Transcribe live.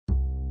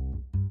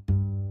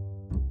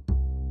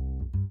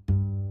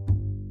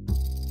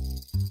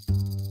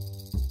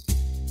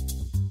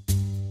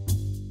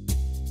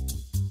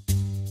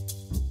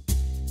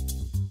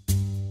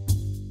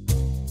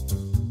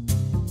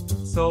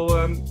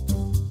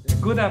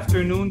Good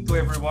afternoon to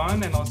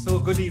everyone, and also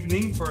good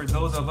evening for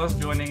those of us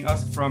joining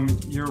us from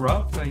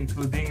Europe,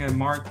 including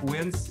Marc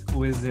Winz,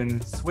 who is in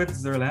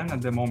Switzerland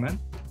at the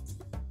moment.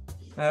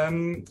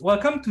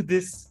 Welcome to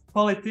this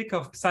Politics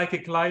of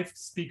Psychic Life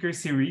speaker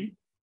series.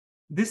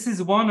 This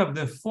is one of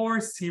the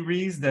 4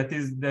 series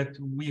that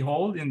we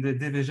hold in the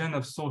division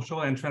of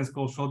social and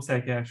transcultural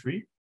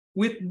psychiatry.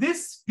 With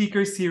this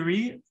speaker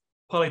series,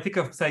 Politics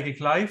of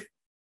Psychic Life,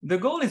 the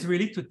goal is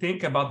really to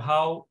think about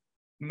how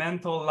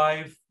mental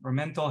life or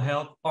mental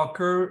health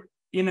occur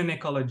in an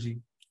ecology.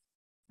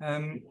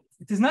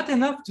 It is not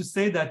enough to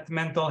say that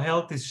mental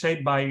health is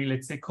shaped by,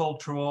 let's say,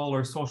 cultural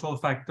or social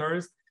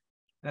factors.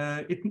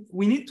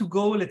 We need to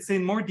go, let's say,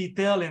 in more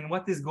detail in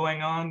what is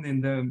going on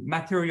in the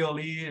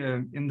materially,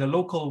 in the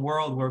local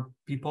world where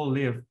people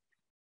live.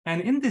 And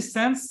in this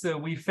sense,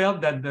 we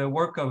felt that the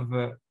work of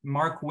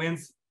Marc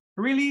Winz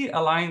really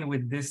aligned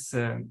with this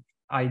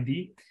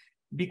idea,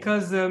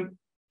 because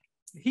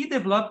he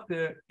developed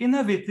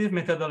innovative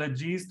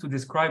methodologies to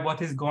describe what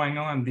is going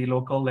on at the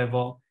local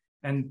level.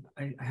 And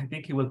I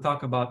think he will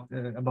talk about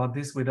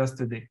this with us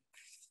today.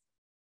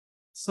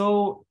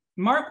 So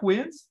Marc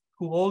Winz,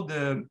 who holds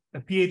a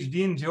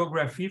PhD in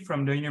geography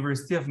from the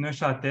University of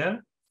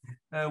Neuchâtel,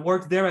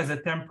 worked there as a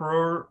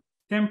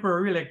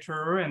temporary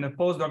lecturer and a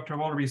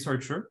postdoctoral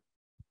researcher.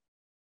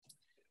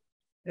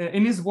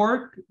 In his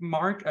work,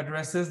 Marc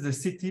addresses the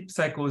city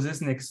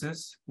psychosis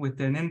nexus with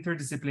an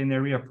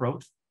interdisciplinary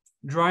approach,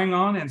 drawing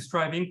on and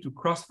striving to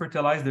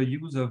cross-fertilize the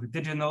use of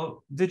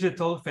digital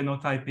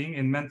phenotyping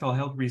in mental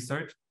health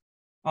research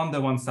on the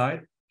one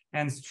side,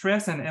 and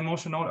stress and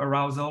emotional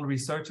arousal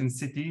research in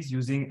cities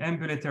using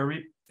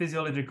ambulatory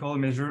physiological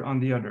measure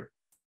on the other.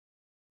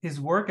 His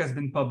work has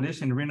been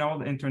published in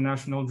renowned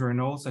international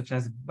journals such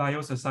as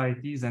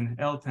Biosocial and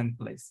Health and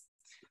Place.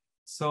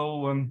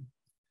 So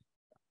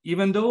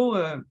even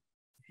though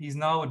he's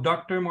now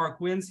Dr.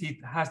 Marc Winz,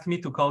 he asked me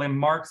to call him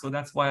Marc, so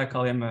that's why I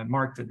call him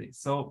Marc today.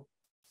 So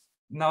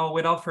now,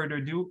 without further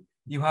ado,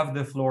 you have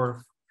the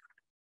floor.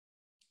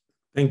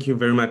 Thank you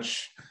very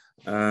much.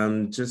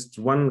 Just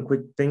one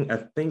quick thing. I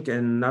think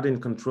I'm not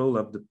in control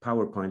of the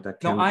PowerPoint.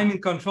 No, I'm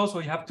in control, so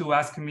you have to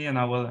ask me and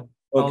I will.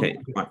 Okay,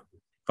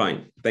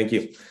 fine. Thank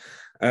you.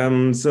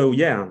 So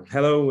yeah,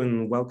 hello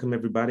and welcome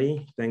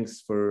everybody.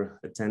 Thanks for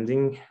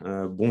attending.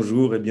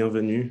 Bonjour et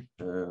bienvenue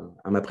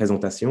à ma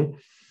présentation.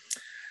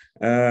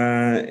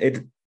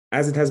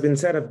 As it has been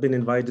said, I've been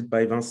invited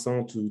by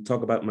Vincent to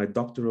talk about my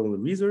doctoral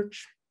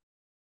research,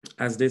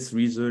 as this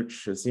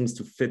research seems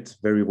to fit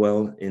very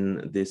well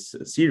in this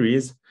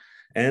series,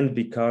 and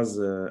because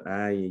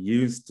I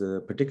used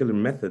particular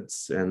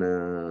methods and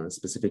a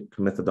specific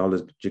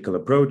methodological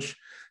approach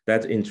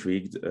that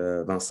intrigued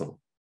Vincent.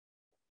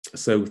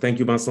 So thank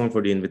you, Vincent,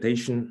 for the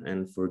invitation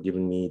and for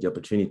giving me the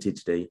opportunity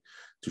today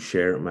to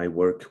share my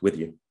work with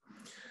you.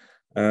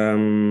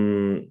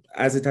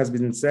 As it has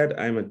been said,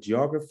 I'm a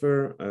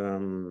geographer.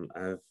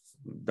 I've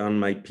done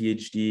my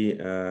PhD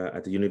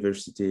at the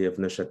University of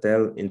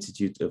Neuchâtel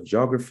Institute of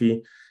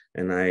Geography,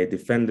 and I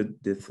defended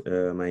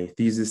my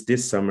thesis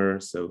this summer,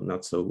 so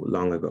not so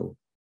long ago.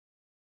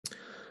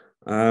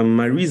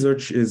 My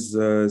research is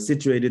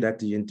situated at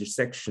the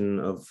intersection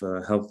of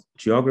health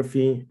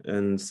geography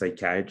and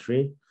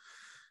psychiatry.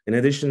 In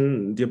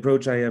addition, the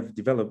approach I have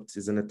developed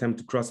is an attempt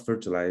to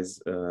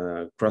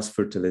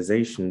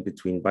cross-fertilization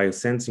between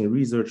biosensing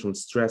research on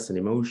stress and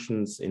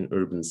emotions in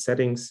urban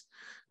settings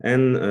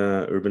and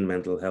urban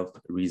mental health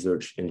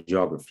research in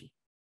geography.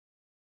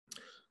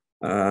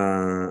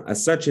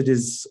 As such, it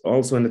is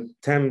also an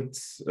attempt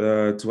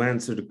to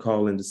answer the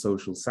call in the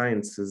social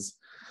sciences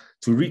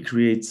to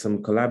recreate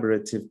some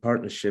collaborative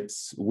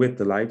partnerships with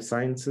the life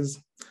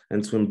sciences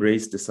and to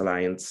embrace this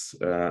alliance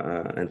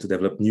and to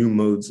develop new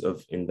modes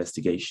of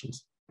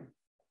investigations.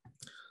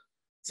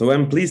 So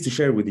I'm pleased to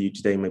share with you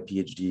today my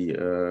PhD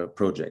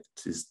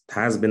project. It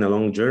has been a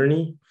long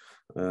journey,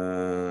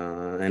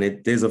 and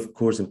it is, of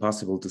course,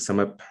 impossible to sum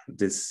up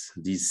these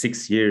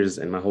 6 years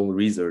and my whole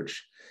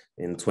research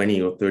in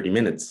 20 or 30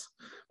 minutes.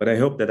 But I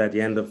hope that at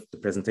the end of the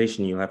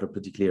presentation, you'll have a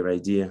pretty clear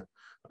idea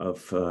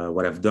of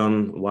what I've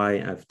done, why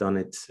I've done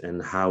it,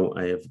 and how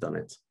I have done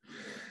it.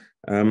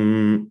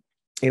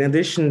 In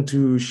addition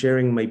to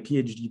sharing my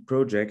PhD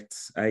project,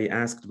 I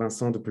asked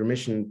Vincent the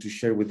permission to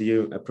share with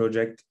you a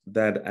project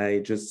that I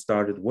just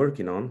started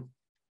working on,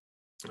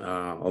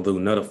 although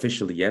not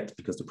officially yet,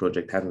 because the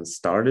project hasn't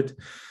started.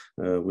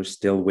 We're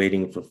still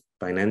waiting for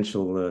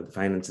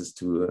finances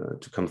to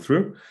come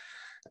through.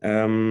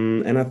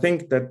 And I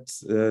think that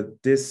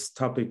this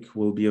topic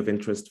will be of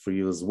interest for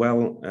you as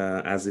well,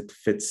 as it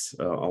fits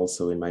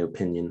also, in my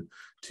opinion,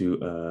 to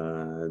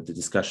the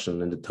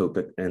discussion and the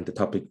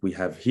topic we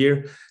have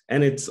here.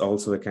 And it's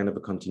also a kind of a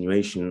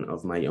continuation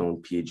of my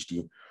own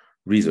PhD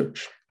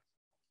research.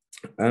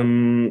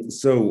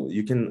 So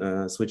you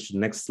can switch to the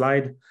next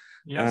slide.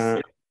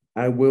 Yes.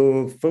 I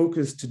will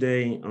focus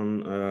today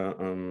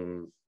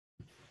on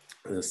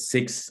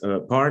 6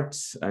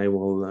 parts. I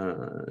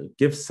will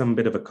give some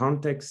bit of a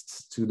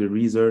context to the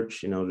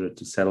research in order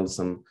to settle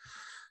some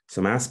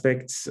some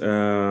aspects,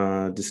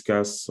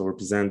 discuss or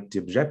present the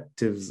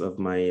objectives of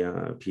my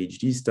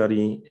PhD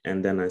study,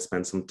 and then I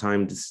spent some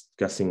time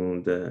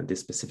discussing the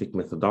specific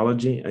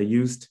methodology I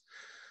used.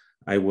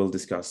 I will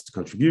discuss the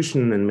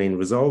contribution and main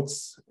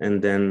results,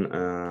 and then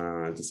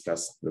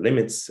discuss the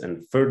limits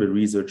and further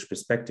research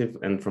perspective.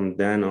 And from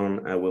then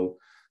on, I will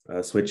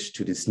switch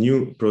to this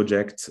new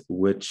project,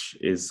 which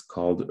is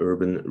called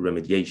Urban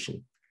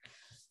Remediation.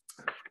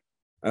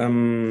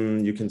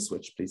 You can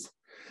switch, please.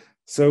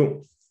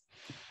 So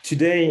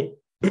today,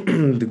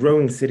 the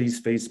growing cities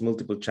face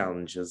multiple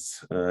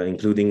challenges,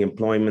 including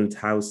employment,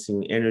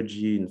 housing,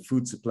 energy and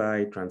food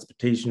supply,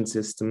 transportation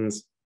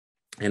systems,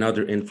 and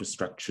other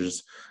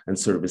infrastructures and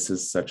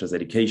services such as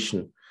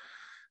education.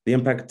 The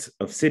impact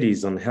of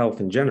cities on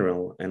health in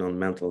general and on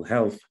mental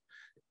health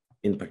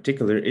in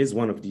particular is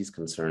one of these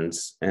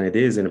concerns, and it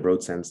is in a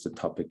broad sense the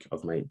topic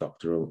of my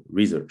doctoral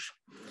research.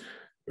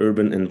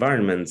 Urban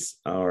environments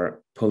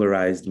are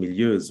polarized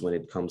milieus when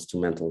it comes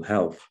to mental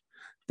health.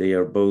 They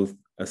are both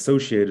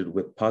associated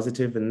with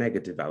positive and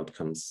negative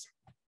outcomes.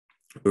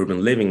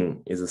 Urban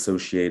living is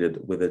associated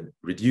with a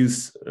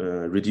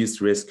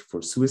reduced risk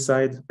for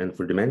suicide and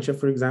for dementia,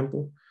 for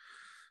example,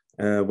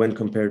 when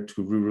compared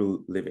to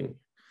rural living.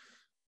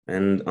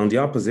 And on the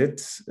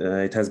opposite,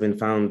 it has been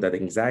found that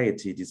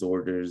anxiety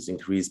disorders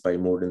increase by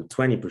more than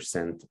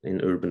 20%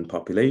 in urban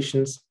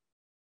populations,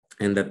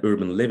 and that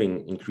urban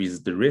living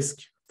increases the risk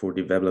for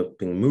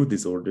developing mood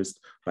disorders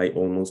by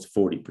almost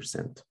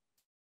 40%.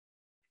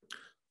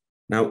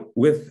 Now,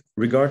 with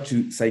regard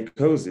to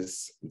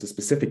psychosis, the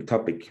specific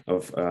topic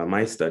of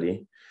my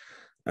study,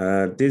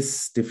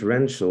 this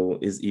differential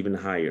is even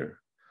higher.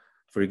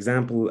 For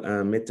example,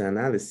 a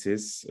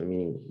meta-analysis,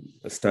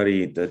 a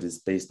study that is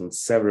based on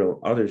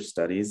several other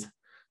studies,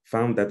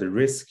 found that the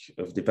risk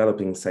of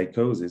developing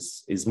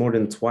psychosis is more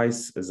than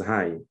twice as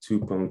high,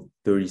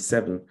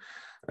 2.37,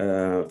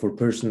 for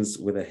persons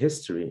with a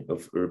history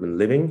of urban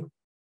living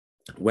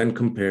when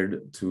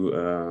compared to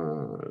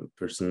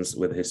persons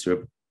with a history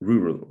of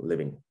rural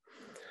living.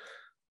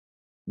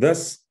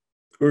 Thus,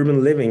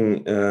 urban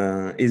living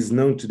is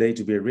known today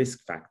to be a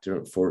risk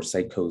factor for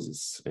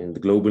psychosis in the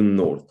global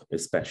north,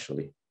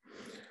 especially.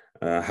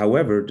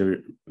 However,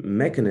 the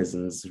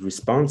mechanisms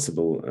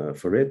responsible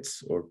for it,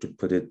 or to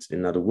put it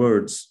in other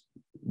words,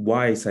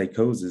 why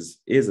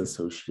psychosis is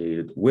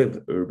associated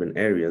with urban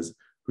areas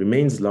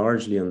remains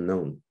largely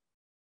unknown.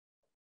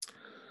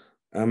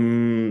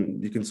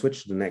 You can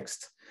switch to the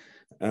next.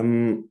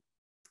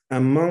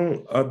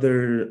 Among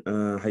other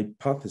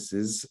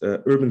hypotheses,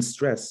 urban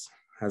stress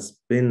has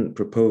been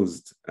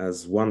proposed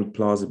as one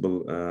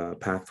plausible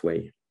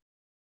pathway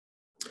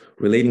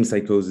relating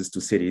psychosis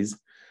to cities,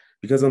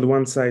 because on the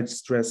one side,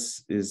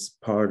 stress is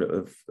part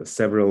of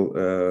several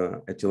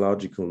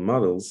etiological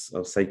models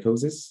of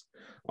psychosis,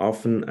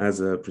 often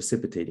as a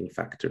precipitating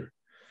factor.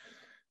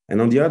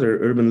 And on the other,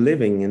 urban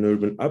living and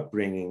urban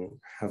upbringing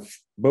have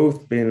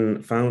both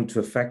been found to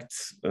affect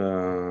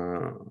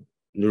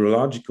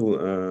neurological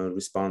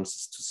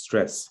responses to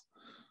stress.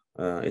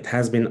 It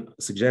has been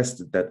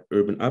suggested that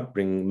urban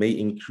upbringing may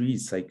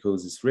increase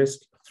psychosis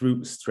risk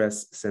through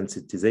stress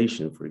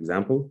sensitization, for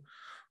example,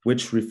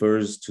 which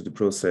refers to the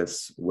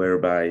process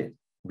whereby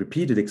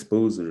repeated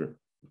exposure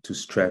to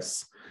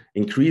stress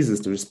increases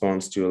the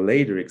response to a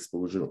later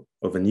exposure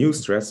of a new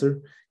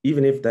stressor,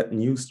 even if that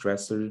new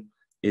stressor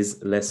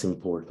is less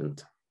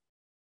important.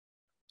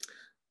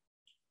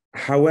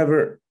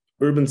 However,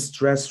 urban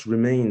stress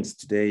remains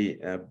today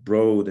a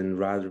broad and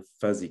rather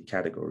fuzzy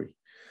category.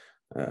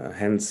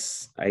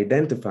 Hence,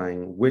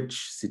 identifying which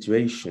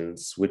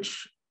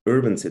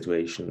urban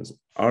situations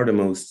are the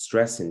most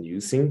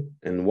stress-inducing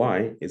and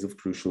why is of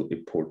crucial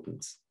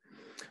importance.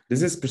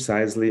 This is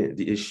precisely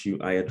the issue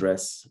I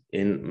address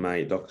in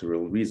my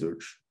doctoral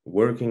research,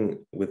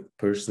 working with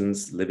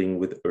persons living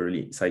with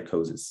early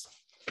psychosis.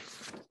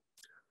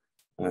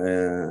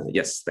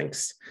 Yes,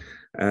 thanks.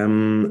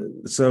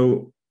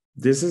 So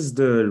this is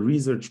the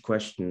research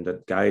question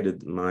that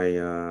guided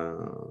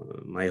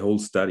my whole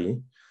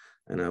study,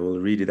 and I will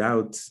read it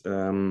out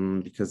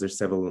because there's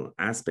several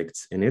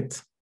aspects in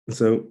it.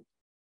 So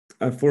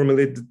I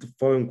formulated the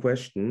following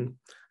question: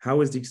 how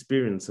is the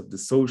experience of the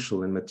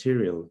social and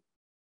material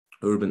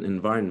urban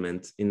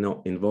environment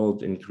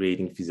involved in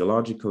creating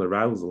physiological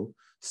arousal,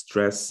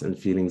 stress, and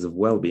feelings of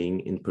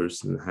well-being in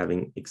person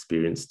having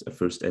experienced a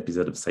first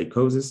episode of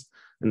psychosis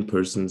and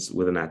persons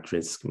with an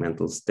at-risk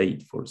mental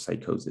state for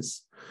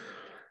psychosis?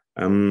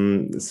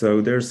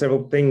 So there are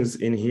several things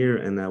in here,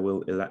 and I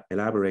will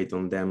elaborate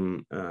on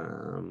them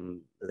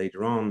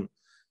later on,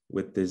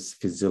 with this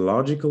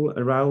physiological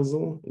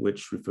arousal,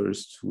 which refers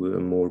to a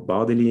more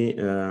bodily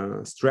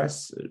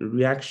stress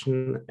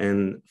reaction,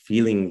 and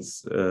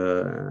feelings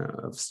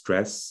of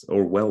stress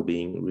or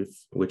well-being,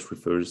 which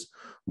refers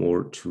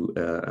more to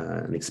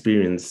an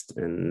experienced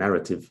and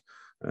narrative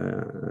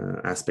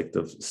aspect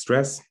of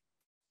stress.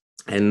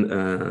 And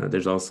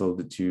there's also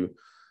the two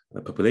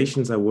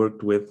populations I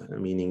worked with,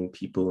 meaning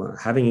people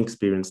having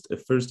experienced a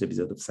first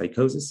episode of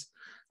psychosis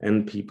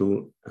and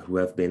people who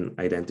have been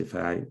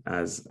identified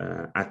as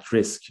at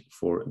risk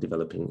for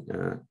developing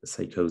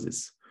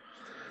psychosis.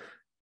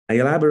 I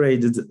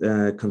elaborated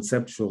a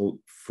conceptual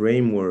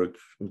framework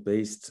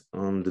based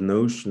on the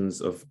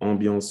notions of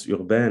ambiance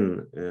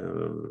urbaine,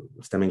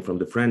 stemming from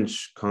the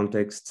French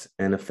context,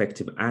 and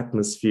affective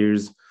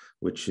atmospheres,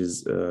 which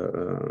is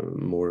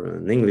more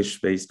an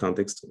English-based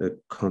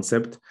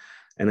concept.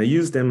 And I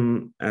use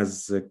them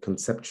as a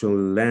conceptual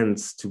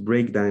lens to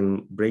break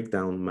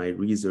down my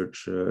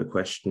research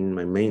question,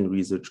 my main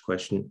research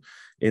question,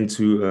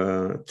 into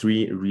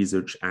 3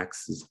 research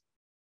axes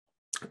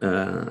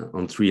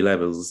on 3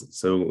 levels.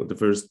 So the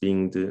first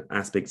being the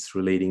aspects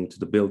relating to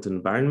the built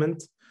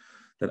environment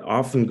that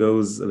often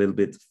goes a little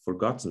bit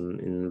forgotten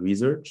in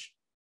research,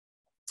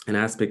 and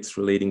aspects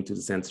relating to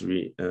the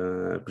sensory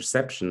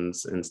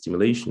perceptions and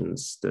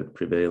stimulations that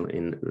prevail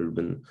in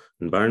urban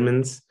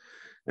environments.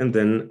 And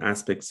then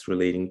aspects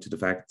relating to the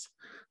fact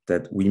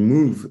that we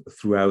move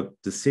throughout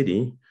the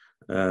city,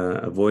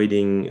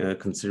 avoiding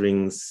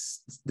considering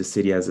the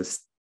city as a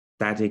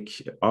static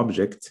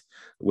object,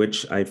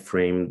 which I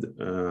framed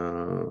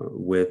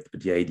with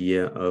the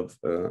idea of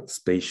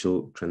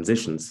spatial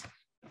transitions.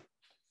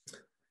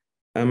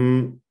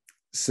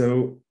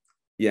 So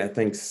yeah,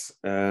 thanks.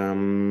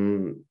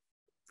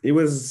 It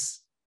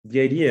was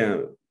the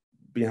idea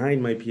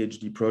behind my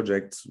PhD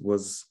project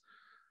was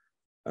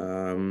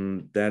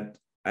that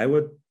I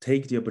would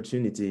take the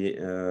opportunity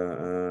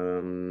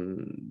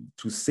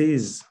to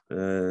seize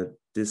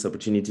this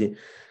opportunity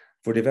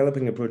for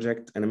developing a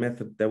project and a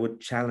method that would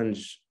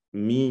challenge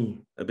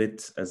me a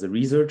bit as a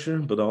researcher,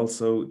 but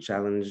also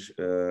challenge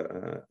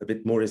a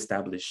bit more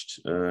established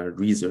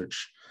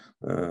research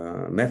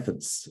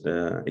methods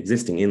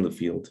existing in the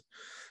field.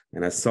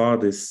 And I saw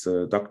this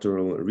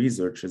doctoral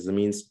research as a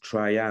means to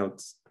try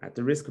out, at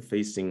the risk of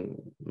facing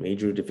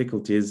major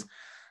difficulties,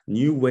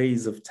 new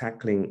ways of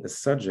tackling a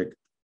subject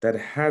that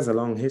has a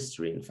long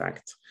history, in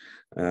fact,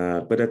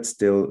 but that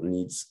still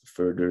needs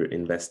further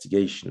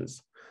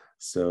investigations.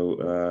 So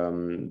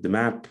the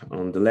map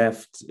on the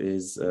left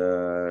is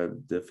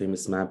the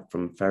famous map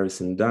from Ferris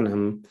and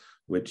Dunham,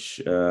 which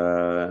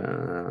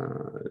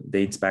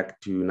dates back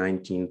to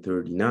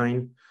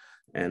 1939,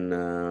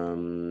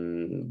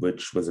 and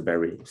which was a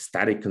very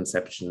static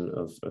conception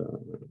of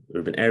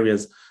urban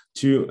areas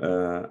to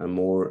a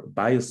more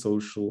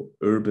biosocial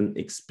urban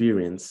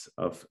experience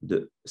of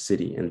the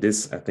city. And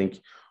this, I think,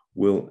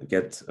 will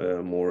get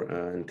more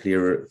and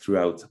clearer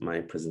throughout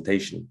my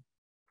presentation.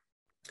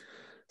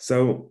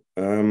 So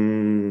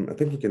I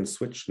think you can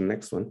switch to the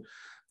next one.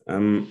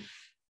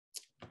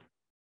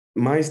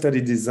 My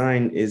study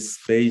design is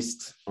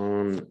based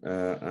on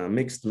a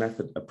mixed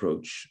method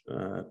approach,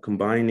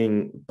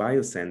 combining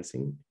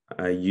biosensing.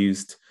 I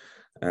used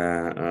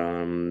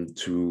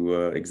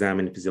to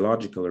examine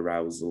physiological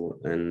arousal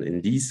and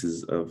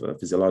indices of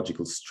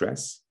physiological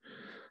stress,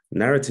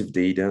 narrative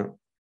data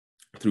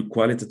through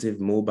qualitative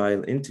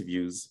mobile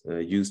interviews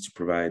used to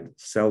provide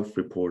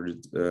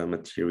self-reported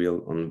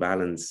material on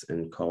balance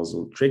and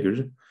causal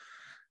trigger,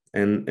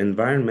 and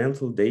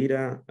environmental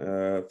data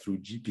through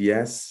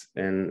GPS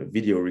and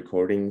video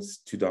recordings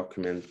to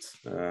document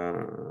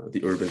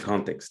the urban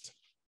context.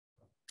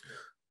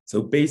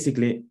 So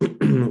basically,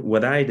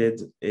 what I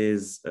did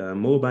is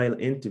mobile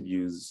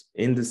interviews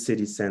in the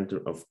city center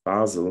of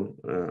Basel,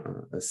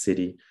 a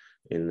city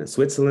in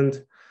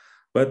Switzerland,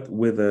 but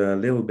with a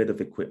little bit of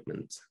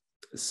equipment.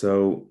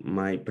 So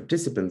my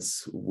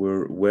participants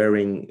were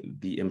wearing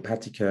the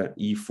Empatica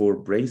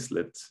E4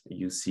 bracelet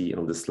you see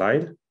on the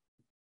slide,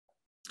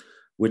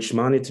 which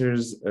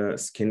monitors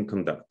skin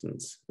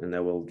conductance. And I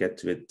will get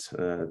to it,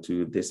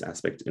 to this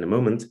aspect in a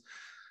moment.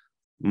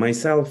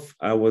 Myself,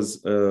 I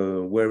was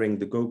wearing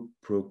the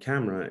GoPro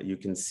camera, you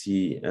can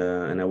see,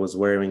 and I was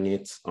wearing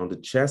it on the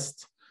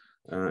chest,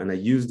 and I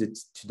used it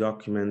to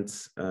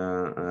document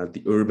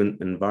the urban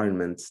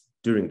environment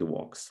during the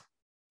walks.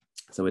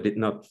 So I did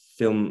not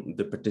film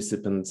the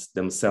participants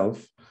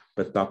themselves,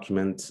 but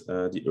document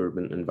the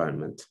urban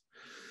environment.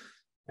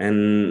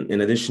 And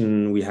in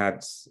addition, we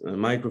had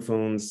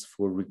microphones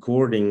for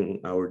recording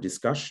our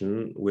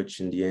discussion, which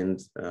in the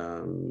end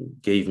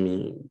gave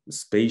me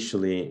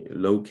spatially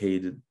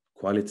located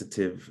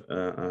qualitative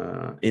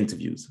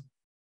interviews.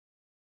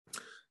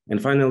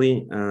 And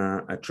finally,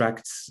 I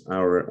tracked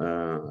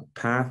our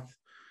path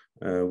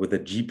with a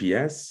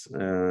GPS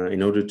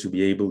in order to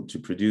be able to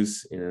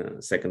produce, in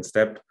a second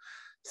step,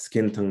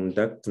 skin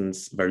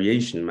conductance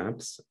variation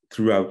maps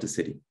throughout the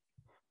city.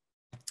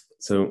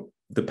 So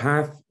the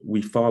path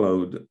we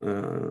followed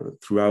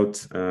throughout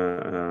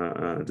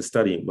the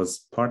study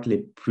was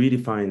partly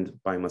predefined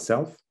by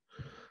myself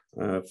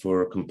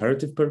for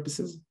comparative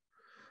purposes,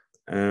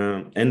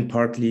 and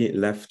partly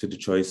left to the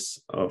choice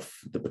of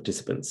the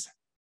participants.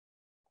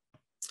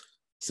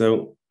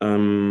 So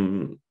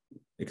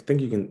I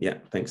think you can, yeah,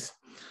 thanks.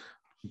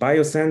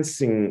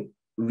 Biosensing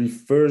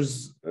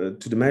refers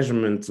to the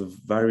measurement of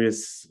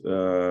various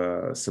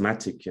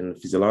somatic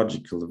and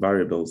physiological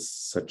variables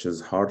such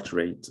as heart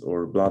rate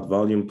or blood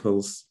volume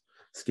pulse,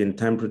 skin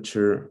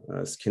temperature,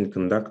 skin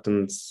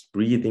conductance,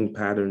 breathing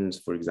patterns,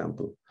 for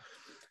example.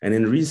 And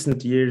in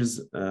recent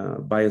years,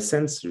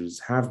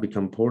 biosensors have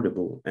become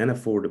portable and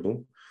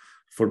affordable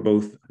for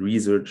both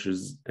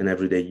researchers and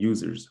everyday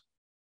users.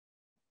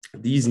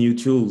 These new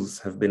tools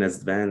have been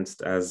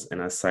advanced as,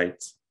 and I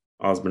cite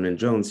Osborne and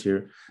Jones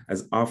here,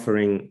 as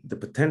offering the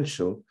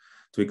potential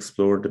to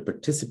explore the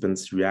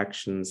participants'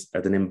 reactions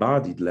at an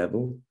embodied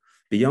level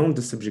beyond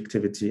the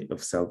subjectivity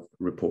of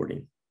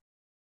self-reporting.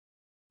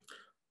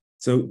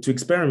 So to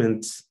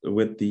experiment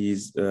with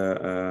these, with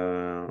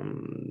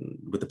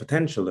the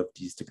potential of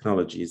these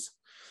technologies,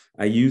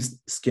 I used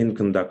skin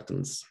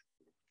conductance.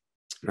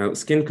 Now,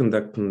 skin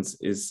conductance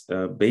is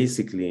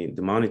basically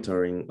the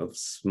monitoring of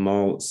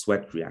small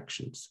sweat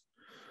reactions.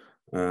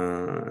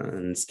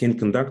 And skin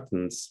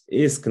conductance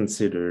is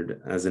considered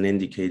as an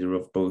indicator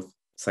of both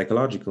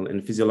psychological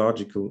and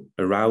physiological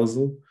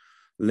arousal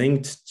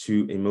linked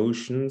to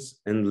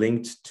emotions and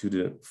linked to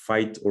the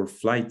fight or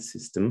flight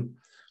system,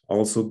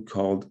 also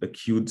called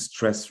acute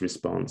stress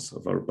response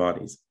of our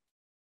bodies.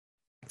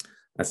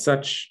 As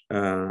such,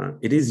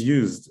 it is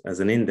used as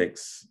an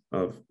index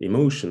of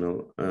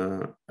emotional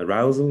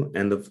arousal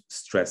and of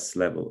stress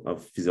level,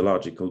 of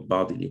physiological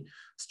bodily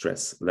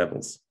stress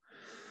levels.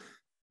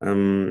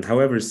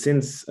 However,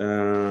 since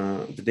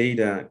the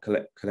data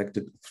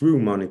collected through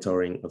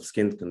monitoring of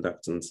skin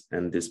conductance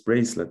and this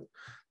bracelet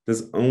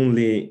does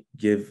only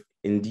give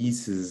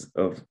indices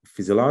of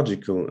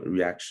physiological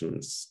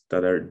reactions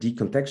that are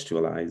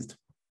decontextualized,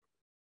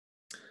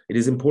 it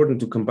is important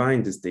to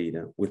combine this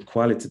data with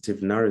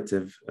qualitative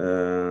narrative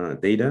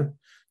data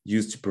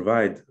used to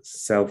provide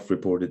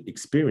self-reported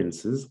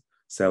experiences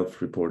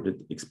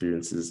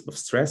of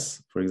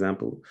stress, for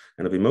example,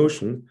 and of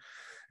emotion,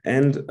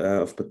 and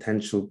of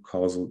potential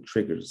causal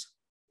triggers.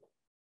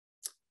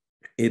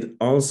 It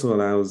also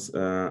allows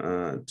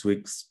to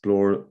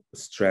explore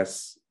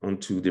stress on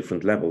two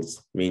different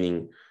levels,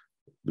 meaning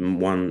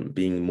one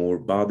being more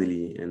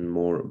bodily and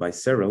more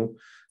visceral,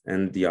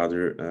 and the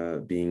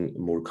other being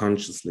more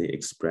consciously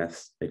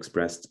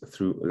expressed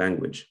through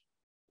language.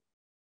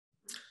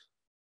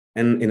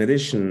 And in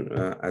addition,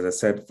 as I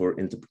said, for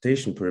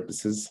interpretation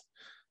purposes,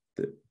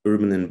 the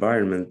urban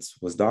environment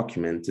was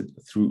documented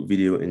through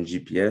video and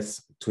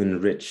GPS to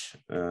enrich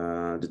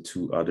the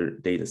two other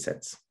data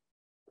sets.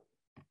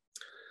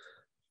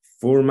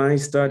 For my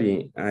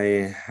study,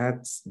 I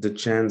had the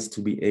chance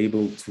to be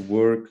able to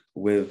work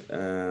with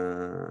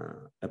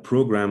a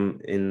program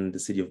in the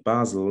city of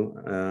Basel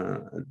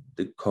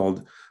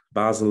called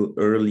Basel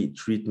Early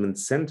Treatment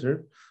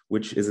Center,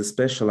 which is a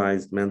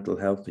specialized mental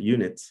health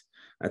unit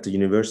at the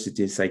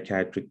University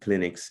Psychiatry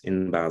clinics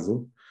in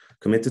Basel,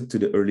 committed to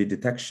the early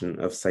detection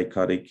of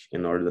psychotic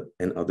and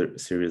other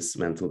serious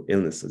mental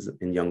illnesses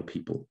in young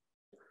people.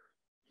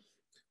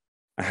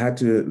 I had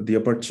the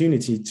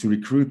opportunity to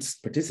recruit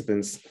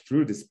participants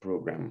through this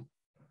program.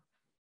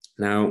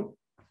 Now,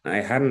 I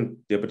hadn't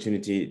the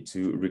opportunity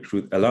to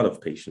recruit a lot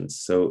of patients,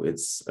 so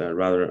it's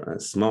rather a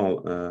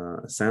small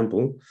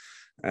sample.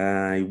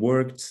 I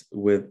worked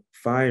with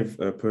 5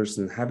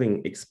 persons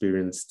having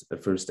experienced a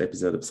first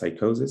episode of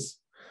psychosis,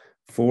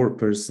 4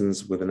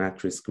 persons with an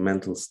at-risk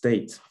mental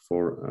state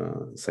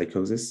for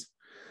psychosis.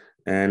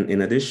 And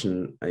in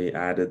addition, I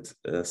added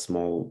a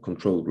small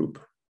control group.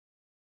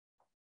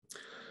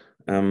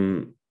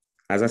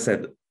 As I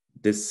said,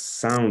 this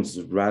sounds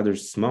rather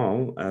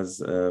small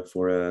as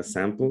for a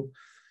sample,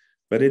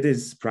 but it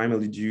is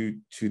primarily due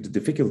to the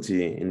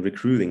difficulty in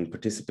recruiting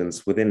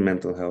participants within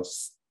mental health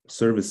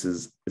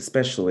services,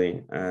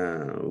 especially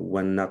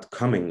when not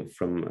coming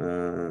from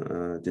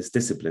this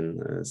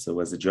discipline. So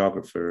as a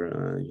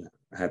geographer,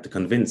 I had to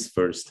convince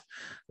first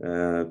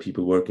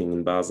people working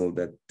in Basel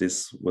that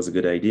this was a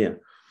good idea.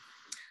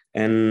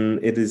 And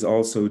it is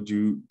also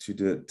due to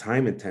the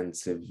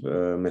time-intensive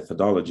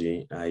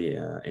methodology I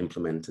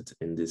implemented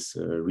in this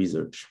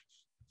research.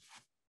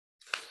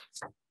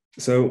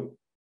 So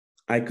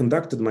I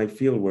conducted my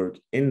fieldwork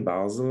in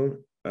Basel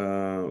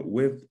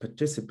with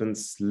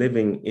participants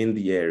living in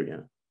the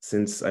area,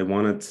 since I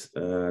wanted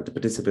the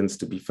participants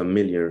to be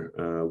familiar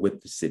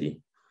with the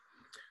city.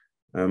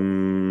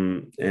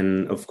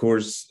 And of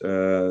course,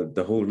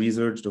 the whole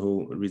research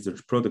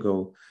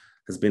protocol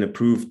has been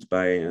approved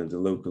by the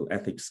local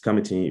ethics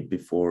committee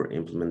before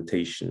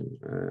implementation.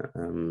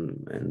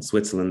 And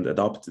Switzerland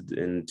adopted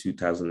in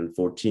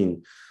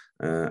 2014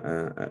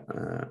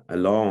 a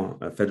law,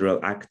 a federal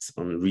act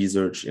on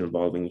research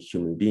involving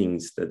human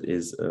beings that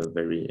is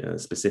very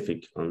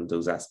specific on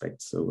those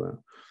aspects. So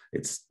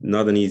it's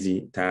not an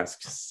easy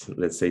task,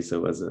 let's say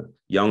so, as a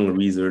young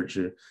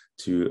researcher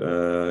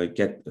to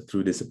get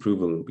through this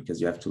approval, because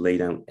you have to lay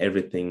down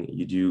everything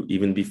you do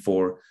even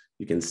before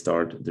you can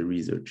start the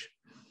research.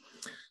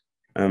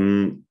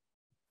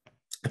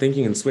 I think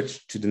you can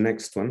switch to the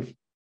next one.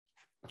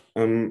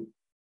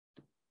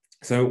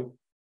 So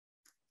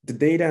the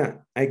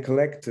data I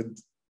collected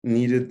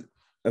needed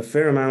a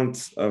fair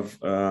amount of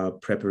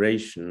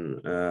preparation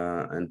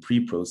and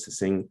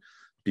pre-processing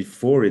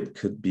before it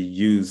could be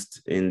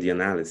used in the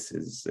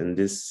analysis. And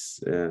this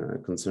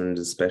concerns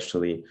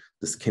especially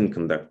the skin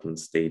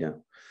conductance data.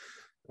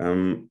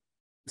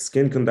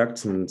 Skin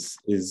conductance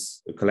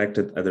is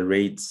collected at a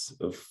rate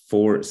of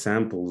 4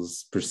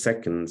 samples per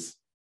second,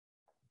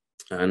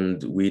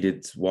 and we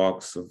did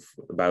walks of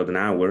about an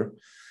hour.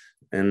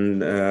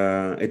 And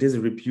it is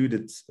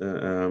reputed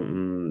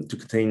to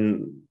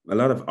contain a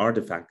lot of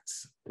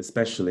artifacts,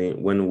 especially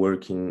when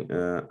working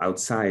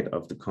outside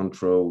of the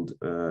controlled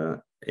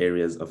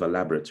areas of a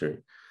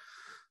laboratory.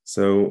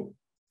 So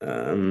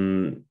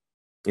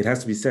it has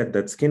to be said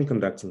that skin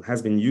conductance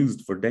has been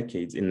used for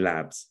decades in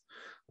labs,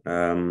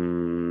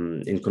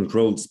 in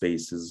controlled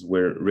spaces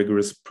where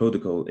rigorous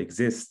protocol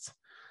exists.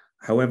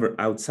 However,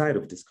 outside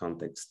of this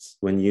context,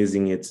 when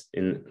using it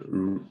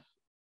in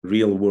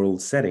real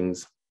world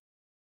settings,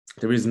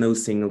 there is no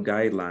single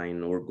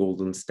guideline or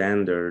golden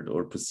standard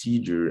or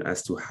procedure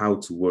as to how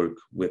to work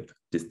with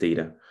this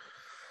data.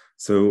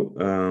 So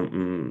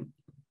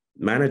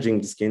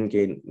managing the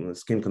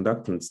skin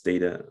conductance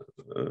data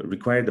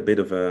required a bit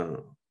of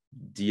a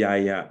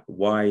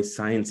DIY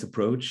science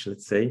approach,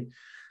 let's say.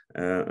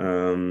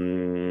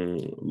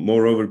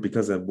 Moreover,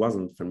 because I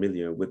wasn't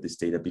familiar with this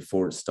data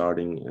before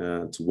starting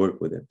to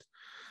work with it.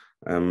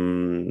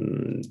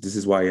 This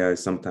is why I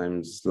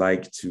sometimes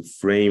like to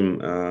frame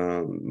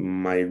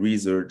my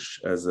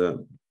research as a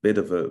bit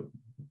of a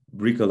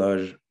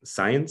bricolage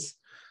science,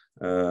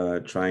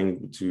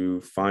 trying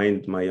to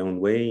find my own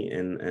way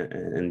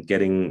and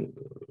getting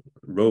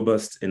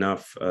robust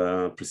enough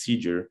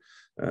procedure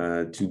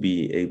to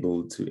be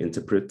able to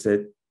interpret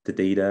the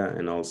data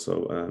and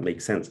also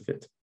make sense of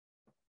it.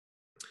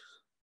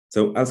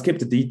 So I'll skip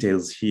the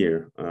details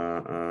here,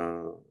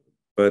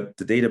 but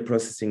the data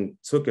processing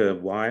took a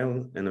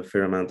while and a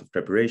fair amount of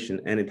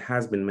preparation, and it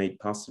has been made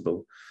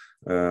possible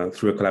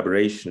through a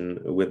collaboration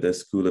with the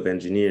School of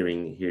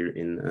Engineering here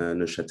in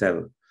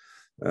Neuchâtel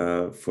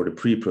for the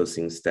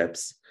pre-processing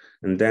steps.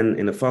 And then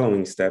in the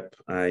following step,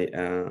 I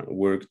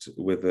worked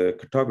with a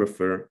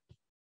cartographer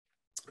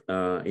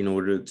in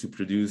order to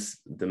produce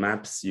the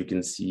maps you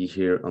can see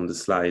here on the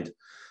slide,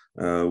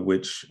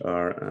 which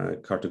are a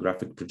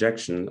cartographic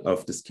projection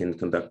of the skin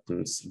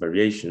conductance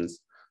variations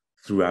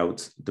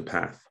throughout the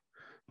path.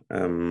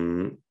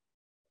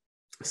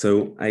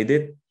 So I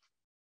did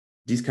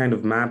these kind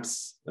of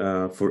maps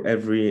for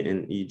every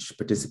and each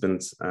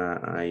participant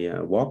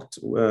I walked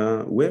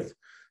with.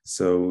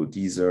 So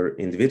these are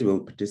individual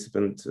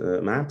participant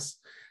maps.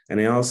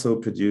 And I also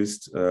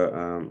produced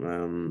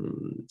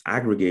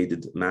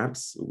aggregated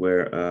maps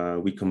where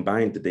we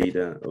combined the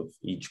data of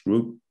each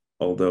group,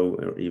 although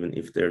or even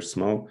if they're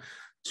small,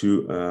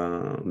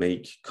 to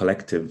make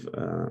collective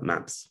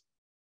maps.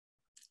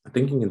 I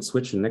think you can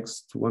switch the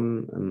next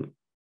one.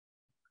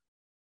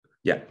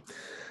 Yeah.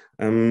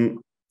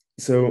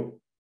 So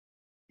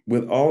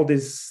with all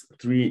these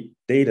 3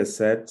 data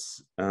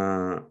sets,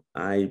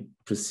 I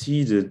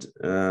proceeded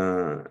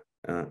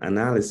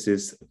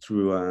analysis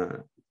through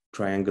a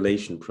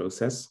triangulation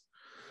process,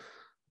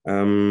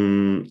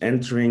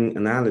 entering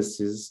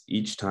analysis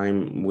each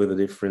time with a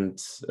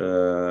different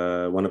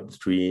one of the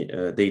 3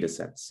 data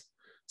sets.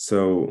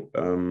 So,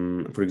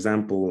 for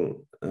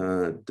example,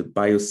 the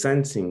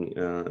biosensing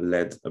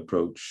led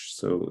approach,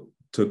 so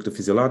took the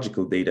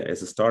physiological data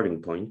as a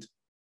starting point,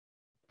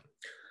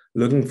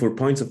 looking for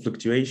points of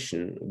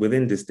fluctuation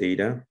within this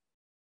data,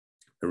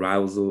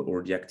 arousal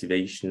or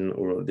deactivation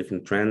or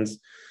different trends.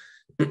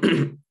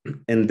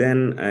 And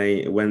then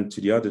I went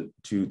to the other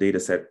 2 data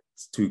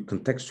sets to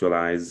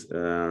contextualize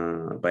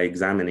by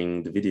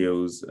examining the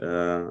videos,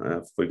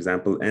 for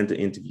example, and the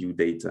interview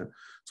data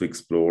to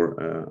explore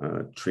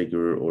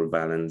trigger or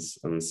valence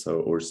and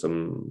or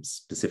some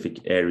specific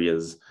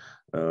areas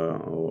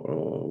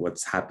or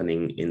what's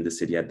happening in the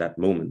city at that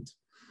moment.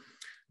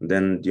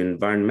 Then the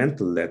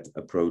environmental-led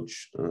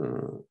approach,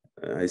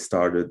 I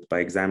started by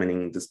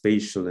examining the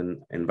spatial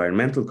and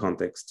environmental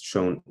context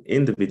shown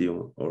in the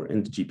video or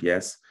in the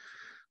GPS,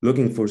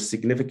 looking for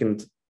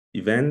significant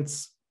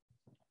events,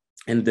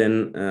 and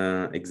then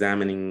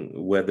examining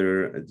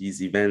whether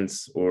these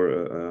events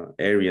or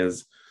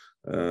areas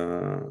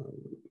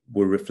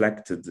were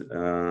reflected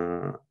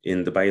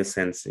in the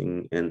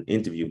biosensing and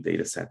interview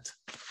data set.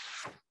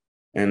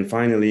 And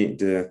finally,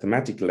 the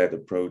thematic-led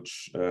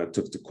approach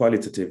took the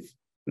qualitative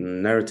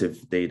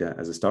narrative data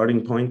as a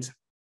starting point,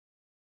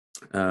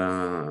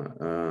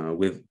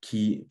 with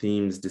key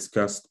themes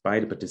discussed by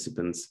the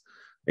participants,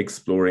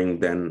 exploring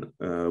then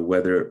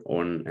whether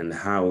on and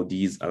how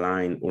these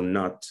align or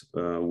not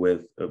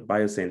with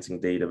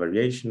biosensing data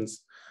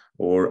variations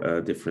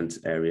or different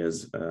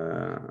areas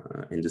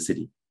in the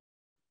city.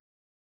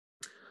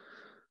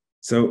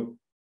 So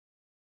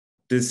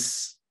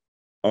this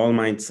all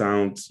might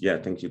sound, yeah,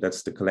 thank you,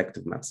 that's the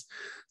collective maps.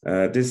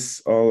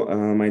 This all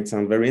might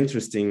sound very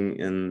interesting,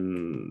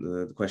 and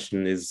the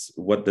question is,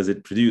 what does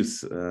it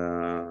produce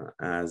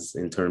as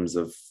in terms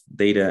of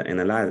data and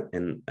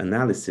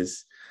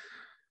analysis?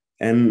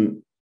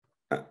 And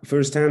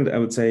firsthand, I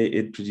would say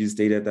it produced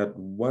data that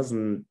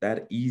wasn't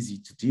that easy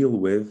to deal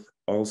with,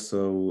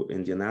 also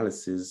in the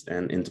analysis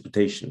and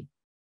interpretation.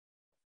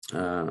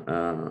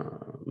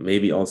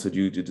 Maybe also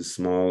due to the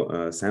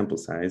small sample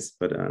size,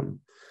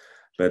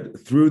 but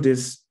through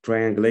this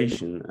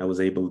triangulation, I was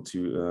able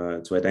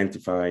to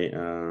identify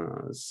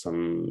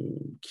some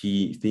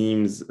key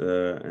themes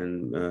and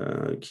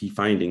key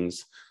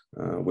findings,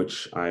 which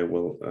I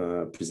will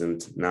present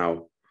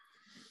now.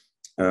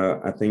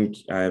 I think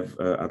I've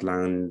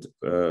outlined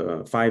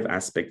 5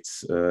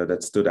 aspects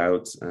that stood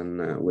out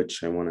and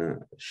which I want to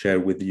share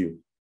with you.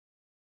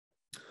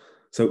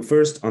 So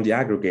first, on the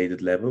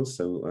aggregated level,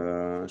 so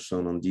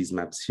shown on these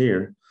maps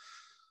here,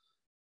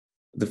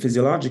 the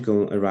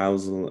physiological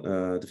arousal,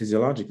 the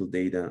physiological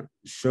data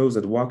shows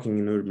that walking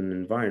in urban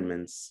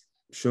environments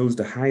shows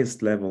the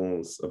highest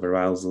levels of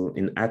arousal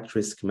in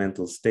at-risk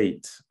mental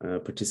state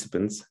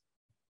participants,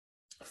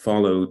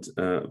 followed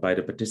by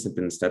the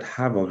participants that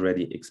have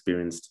already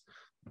experienced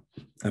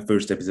a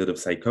first episode of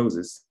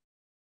psychosis.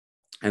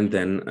 And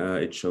then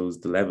it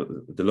shows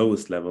the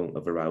lowest level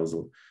of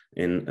arousal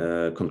in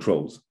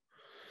controls.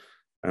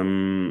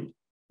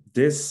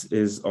 This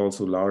is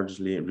also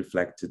largely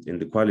reflected in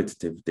the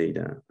qualitative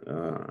data.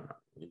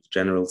 In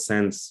general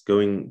sense,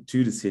 going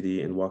to the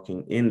city and walking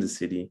in the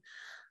city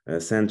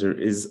center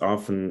is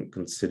often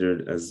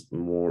considered as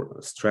more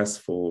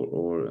stressful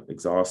or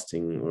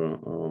exhausting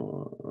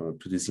or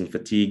producing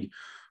fatigue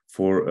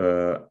for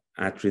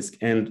at-risk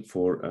and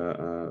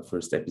for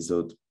first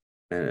episode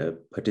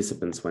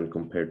participants when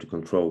compared to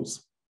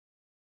controls.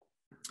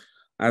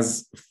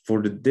 As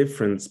for the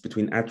difference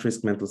between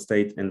at-risk mental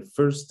state and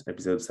first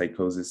episode of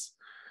psychosis,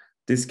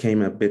 this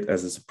came a bit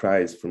as a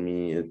surprise for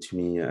me, to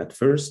me at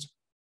first,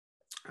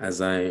 as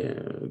I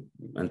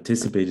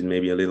anticipated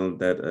maybe a little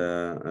that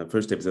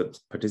first episode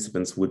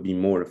participants would be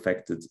more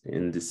affected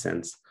in this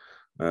sense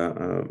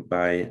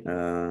by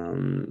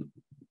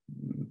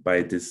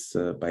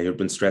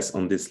urban stress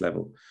on this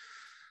level.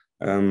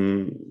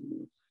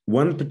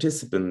 One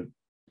participant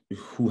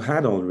who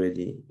had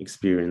already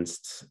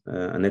experienced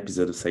an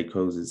episode of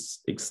psychosis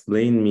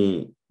explained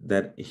me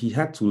that he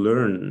had to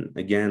learn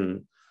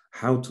again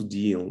how to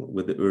deal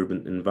with the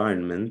urban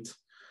environment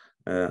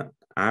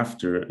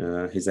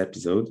after his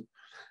episode.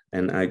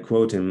 And I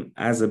quote him,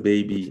 "As a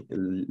baby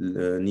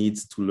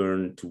needs to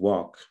learn to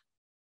walk."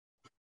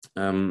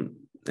 And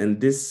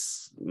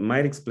this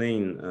might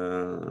explain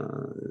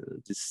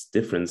this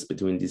difference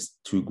between these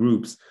two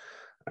groups,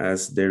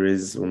 as there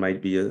is or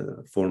might be a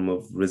form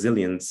of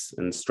resilience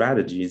and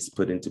strategies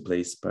put into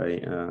place by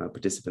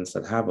participants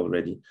that have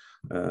already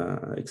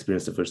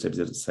experienced the first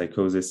episode of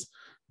psychosis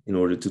in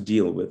order to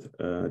deal with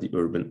the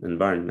urban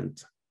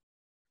environment.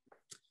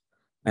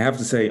 I have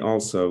to say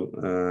also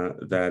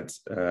that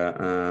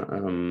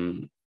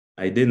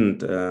I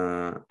didn't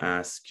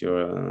ask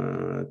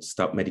to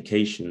stop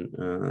medication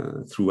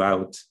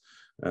throughout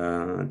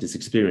this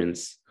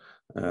experience.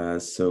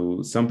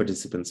 So some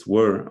participants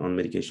were on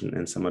medication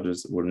and some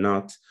others were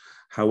not.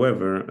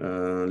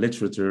 However,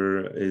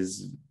 literature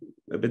is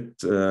a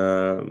bit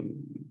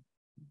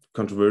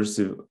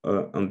controversial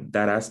on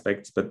that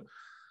aspect, but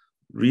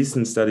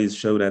recent studies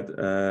show that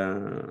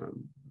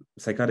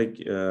psychotic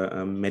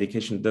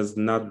medication does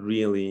not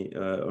really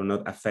or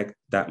not affect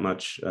that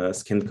much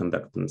skin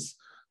conductance.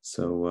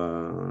 So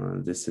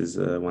this is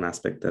one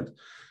aspect that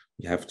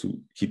you have to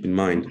keep in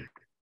mind.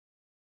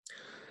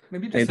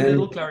 Maybe just a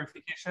little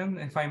clarification,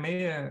 if I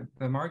may,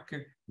 Marc.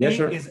 Yeah, A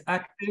sure. is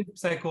active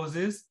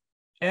psychosis.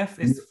 F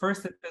is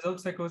first episode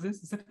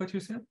psychosis. Is that what you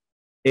said?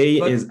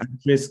 A is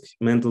at-risk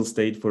mental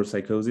state for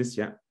psychosis.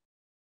 Yeah.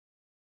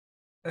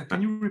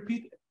 Can you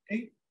repeat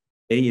A?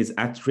 A is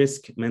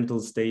at-risk mental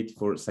state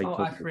for psychosis.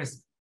 Oh, at risk.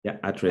 Yeah,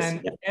 at risk. And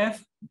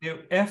yeah.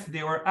 F,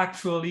 they were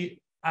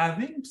actually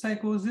having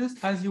psychosis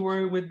as you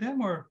were with them,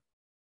 or?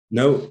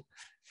 No.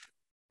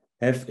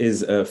 F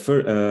is a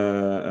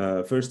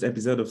first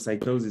episode of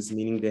psychosis,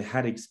 meaning they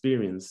had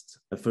experienced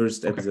a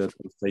first episode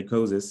of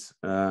psychosis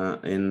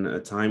in a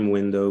time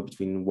window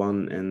between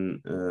 1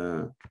 and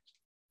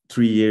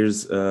 3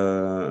 years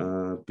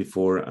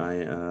before I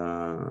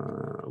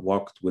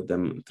walked with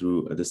them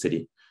through the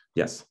city.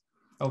 Yes.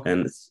 Okay.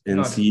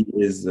 And C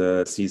is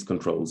C's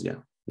controls. Yeah.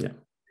 Yeah.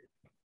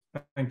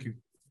 Thank you.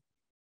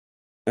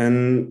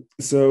 And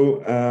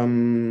so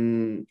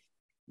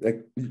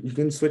like you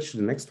can switch to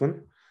the next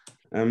one.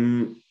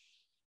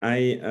 I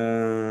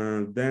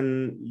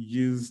then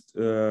used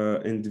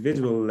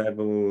individual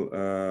level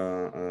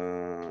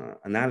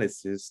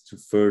analysis to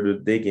further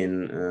dig in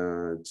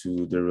to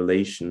the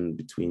relation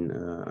between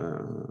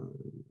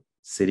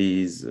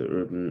cities,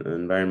 urban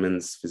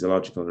environments,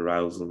 physiological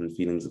arousal, and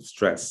feelings of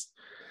stress.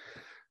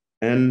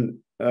 And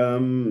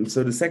so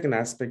the second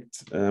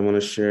aspect I want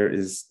to share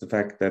is the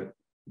fact that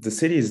the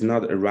city is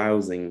not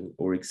arousing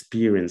or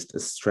experienced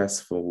as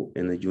stressful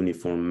in a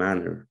uniform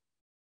manner,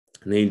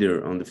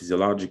 neither on the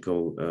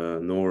physiological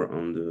nor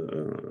on the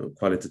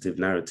qualitative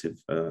narrative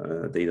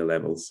data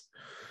levels.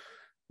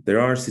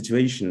 There are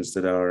situations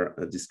that are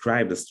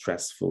described as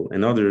stressful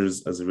and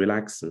others as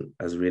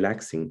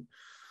relaxing.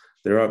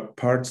 There are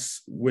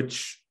parts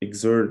which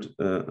exert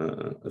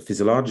a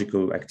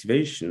physiological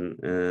activation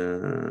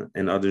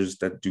and others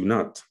that do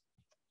not.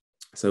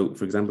 So,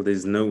 for example,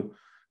 there's no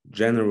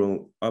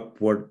general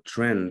upward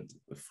trend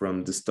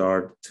from the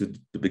start to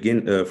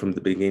the from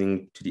the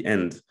beginning to the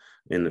end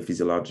in a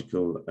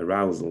physiological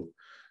arousal.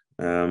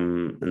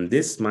 And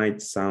this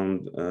might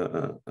sound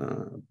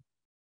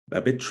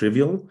a bit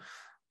trivial,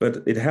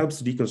 but it helps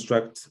to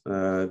deconstruct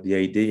the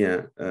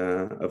idea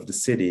of the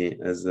city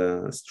as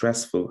a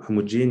stressful,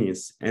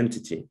 homogeneous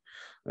entity,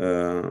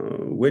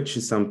 which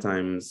is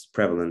sometimes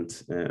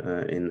prevalent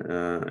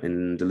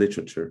in the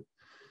literature.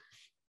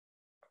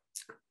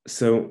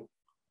 So,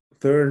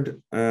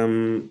 third,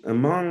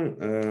 among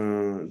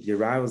the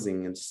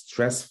arousing and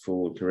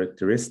stressful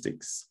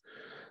characteristics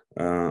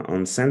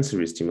on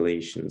sensory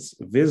stimulations,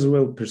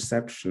 visual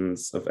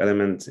perceptions of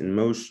elements in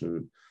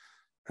motion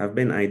have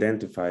been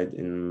identified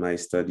in my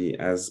study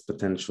as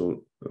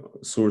potential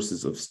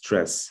sources of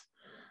stress.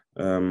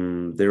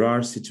 There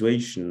are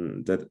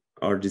situations that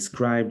are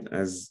described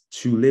as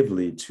too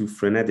lively, too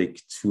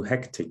frenetic, too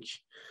hectic.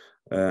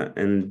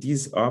 And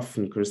these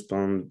often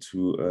correspond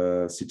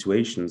to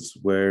situations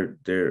where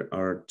there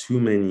are too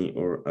many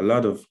or a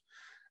lot of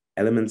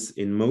elements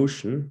in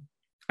motion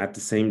at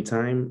the same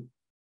time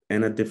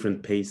and at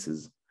different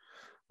paces.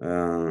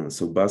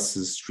 So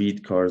buses,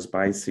 streetcars,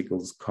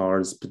 bicycles,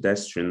 cars,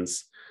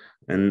 pedestrians.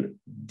 And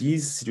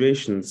these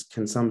situations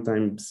can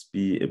sometimes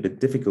be a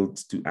bit difficult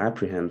to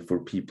apprehend for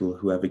people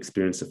who have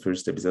experienced the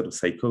first episode of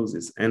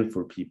psychosis and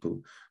for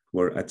people who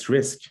are at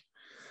risk,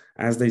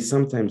 as they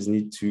sometimes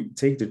need to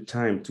take the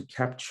time to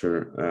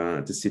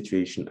capture the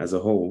situation as a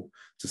whole,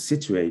 to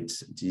situate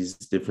these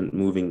different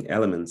moving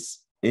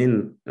elements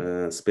in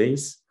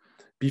space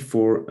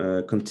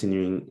before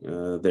continuing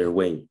their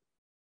way.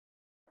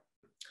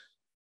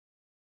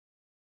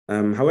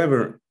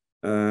 However,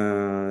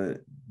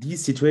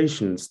 these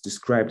situations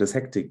described as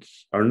hectic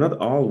are not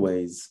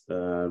always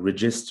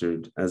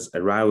registered as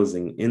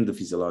arousing in the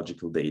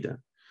physiological data.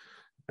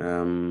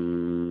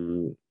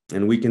 And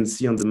we can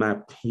see on the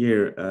map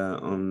here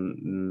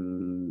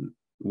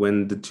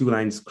when the two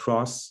lines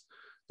cross,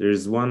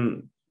 there's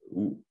one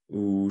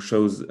who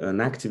shows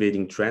an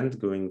activating trend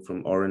going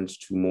from orange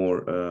to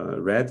more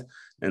red,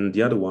 and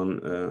the other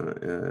one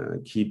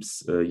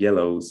keeps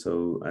yellow,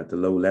 so at the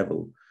low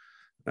level.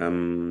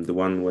 The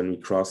one when we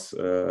cross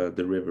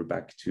the river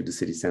back to the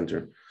city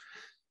center.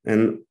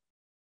 And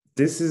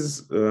this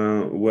is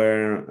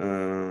where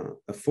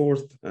a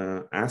fourth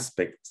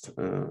aspect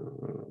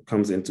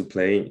comes into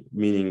play,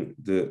 meaning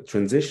the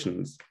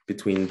transitions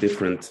between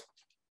different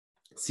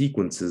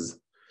sequences.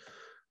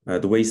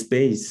 The way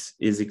space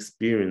is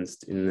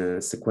experienced in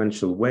a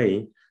sequential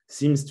way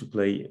seems to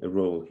play a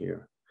role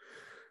here.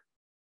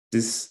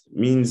 This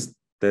means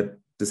that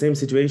the same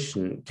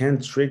situation can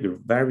trigger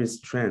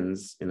various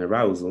trends in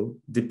arousal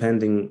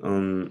depending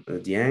on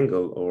the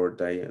angle or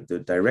the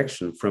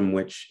direction from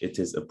which it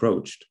is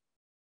approached.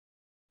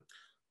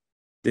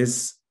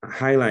 This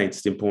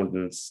highlights the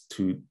importance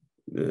to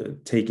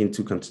take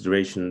into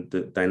consideration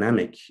the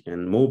dynamic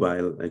and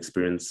mobile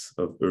experience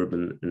of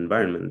urban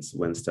environments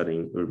when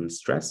studying urban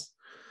stress.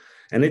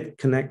 And it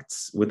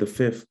connects with the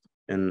fifth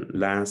and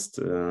last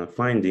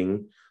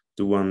finding,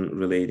 the one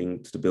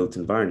relating to the built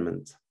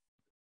environment.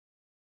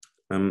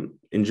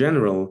 In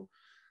general,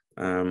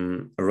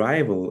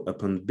 arrival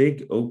upon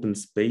big open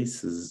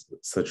spaces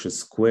such as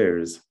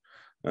squares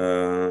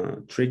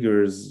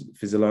triggers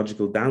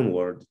physiological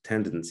downward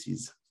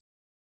tendencies.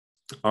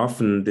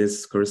 Often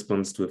this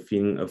corresponds to a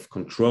feeling of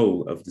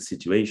control of the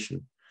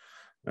situation,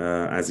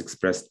 as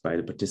expressed by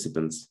the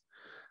participants.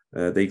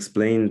 They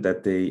explained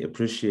that they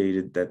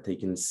appreciated that they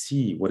can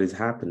see what is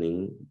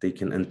happening, they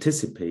can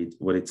anticipate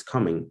what is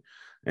coming,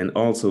 and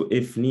also,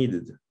 if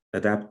needed,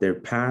 adapt their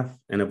path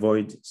and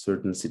avoid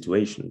certain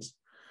situations.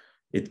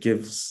 It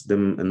gives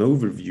them an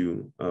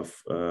overview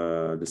of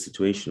the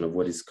situation of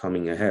what is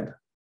coming ahead.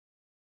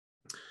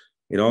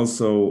 It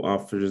also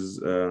offers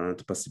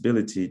the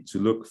possibility to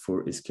look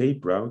for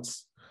escape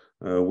routes,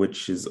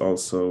 which is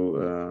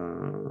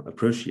also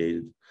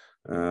appreciated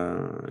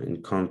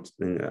in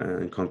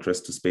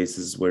contrast to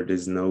spaces where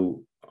there's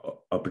no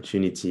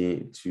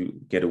opportunity to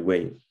get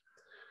away.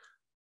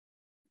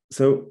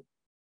 So,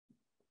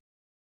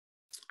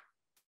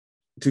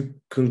 to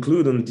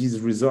conclude on these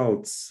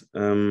results,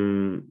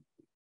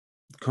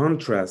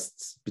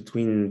 contrasts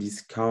between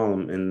these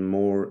calm and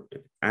more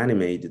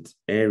animated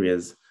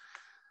areas,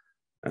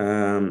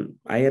 I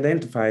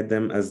identified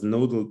them as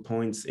nodal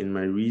points in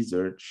my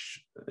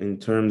research in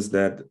terms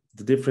that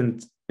the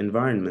different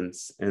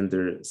environments and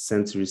their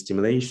sensory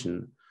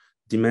stimulation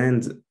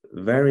demand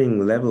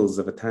varying levels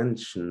of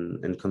attention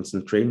and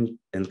concentration,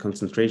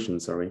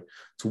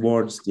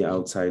 towards the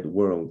outside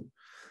world.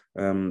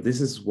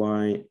 This is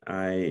why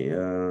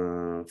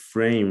I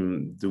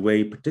frame the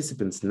way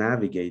participants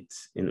navigate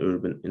in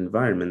urban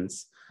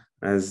environments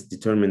as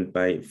determined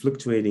by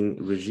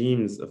fluctuating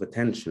regimes of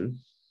attention,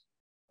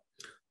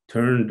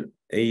 turned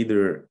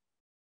either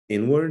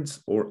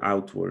inwards or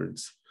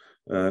outwards,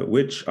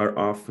 which are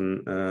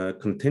often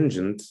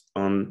contingent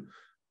on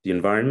the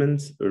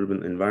environment,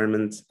 urban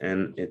environment,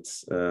 and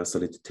its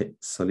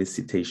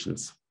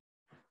solicitations.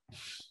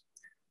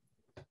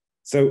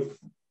 So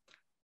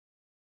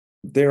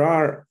there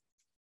are,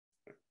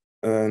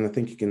 and I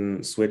think you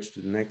can switch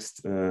to the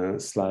next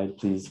slide,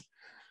 please.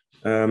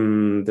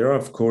 There are,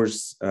 of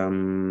course,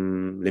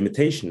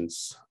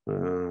 limitations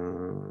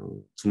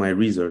to my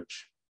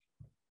research,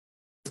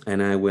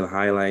 and I will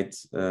highlight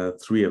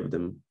 3 of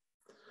them.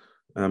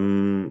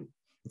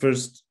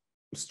 First,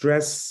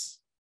 stress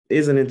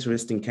is an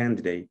interesting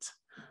candidate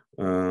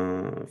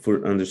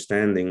for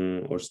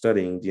understanding or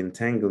studying the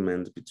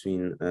entanglement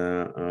between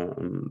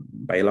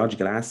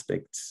biological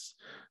aspects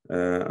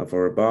of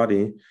our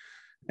body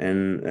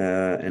and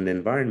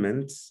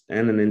environment,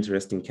 and an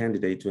interesting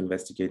candidate to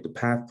investigate the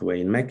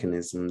pathway and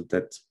mechanism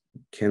that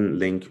can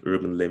link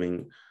urban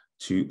living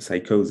to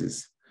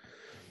psychosis.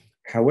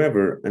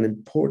 However, an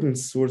important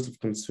source of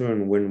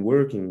concern when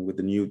working with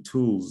the new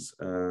tools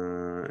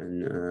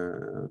and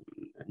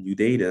new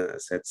data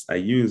sets I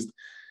used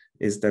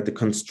is that the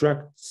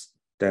constructs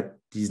that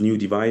these new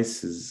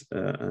devices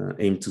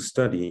aim to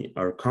study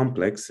are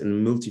complex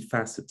and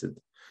multifaceted.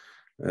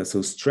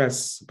 So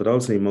stress, but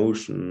also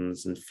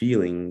emotions and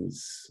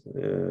feelings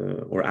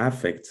or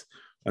affect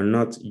are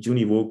not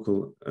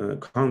univocal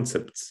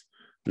concepts,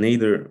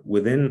 neither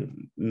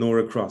within nor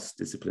across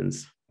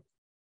disciplines.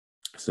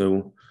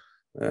 So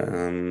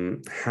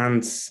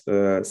Hans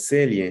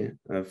Selye,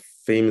 a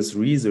famous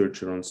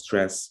researcher on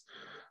stress,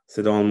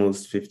 said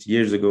almost 50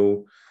 years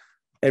ago,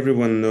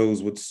 everyone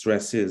knows what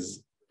stress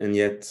is, and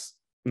yet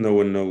no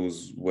one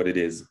knows what it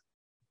is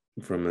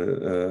from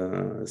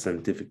a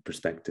scientific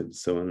perspective.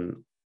 So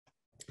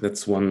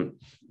that's one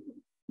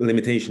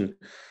limitation,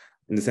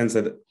 in the sense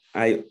that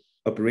I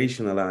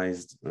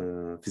operationalized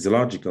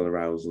physiological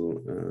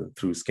arousal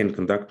through skin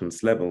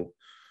conductance level,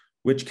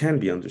 which can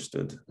be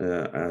understood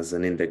as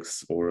an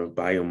index or a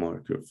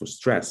biomarker for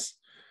stress.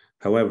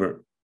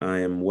 However, I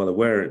am well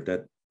aware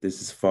that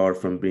this is far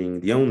from being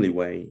the only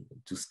way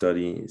to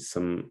study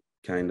some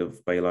kind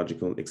of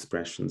biological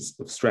expressions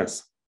of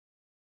stress.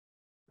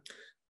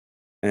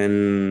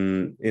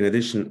 And in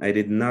addition, I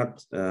did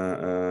not,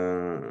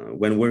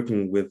 when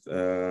working with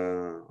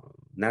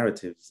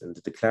narratives and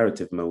the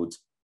declarative mode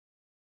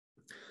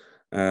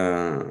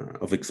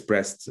of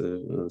expressed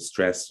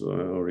stress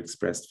or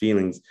expressed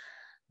feelings,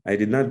 I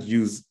did not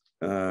use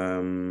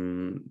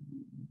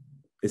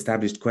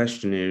established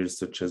questionnaires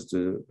such as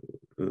the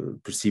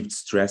perceived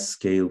stress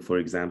scale, for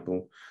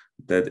example,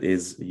 that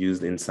is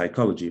used in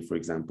psychology, for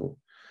example.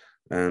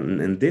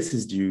 And this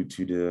is due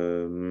to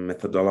the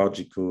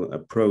methodological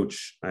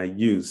approach I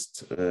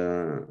used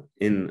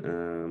in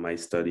my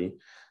study,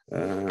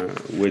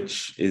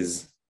 which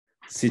is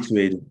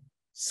situated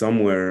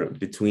somewhere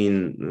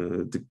between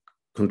the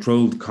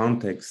controlled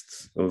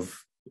context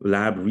of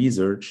lab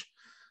research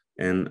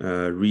and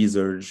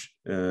research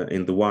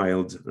in the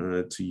wild,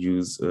 to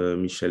use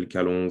Michel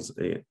Calon's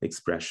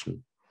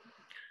expression.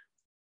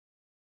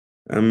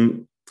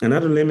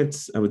 Another limit,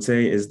 I would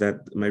say, is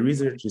that my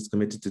research is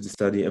committed to the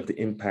study of the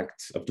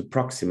impact of the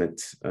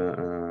proximate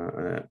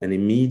and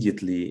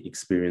immediately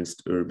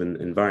experienced urban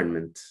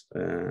environment.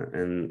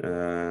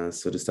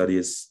 So the study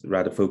is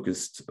rather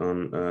focused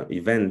on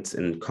event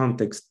and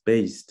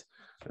context-based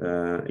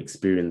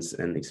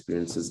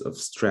experiences of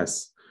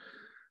stress.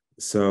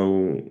 So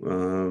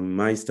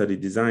my study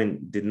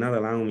design did not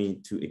allow me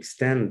to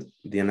extend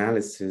the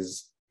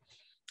analysis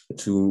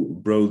to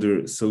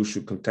broader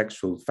social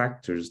contextual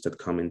factors that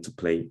come into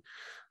play,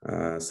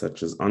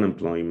 such as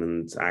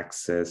unemployment,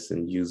 access,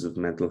 and use of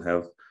mental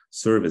health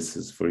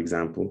services, for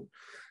example,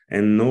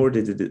 and nor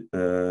did it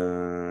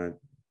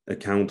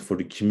account for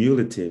the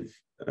cumulative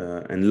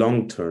and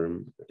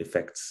long-term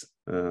effects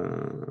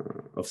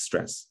of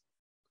stress.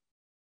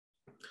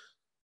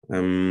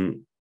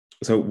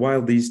 So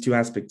while these two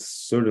aspects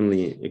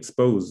certainly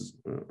expose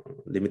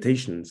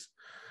limitations,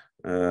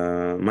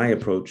 my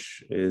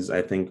approach is,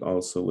 I think,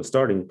 also a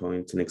starting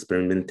point in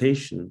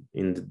experimentation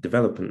in the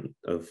development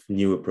of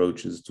new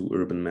approaches to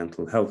urban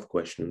mental health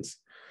questions.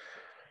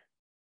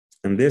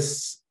 And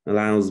this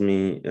allows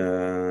me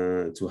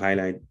to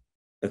highlight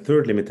a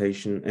third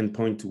limitation and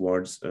point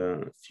towards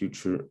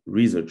future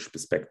research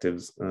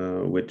perspectives,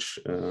 which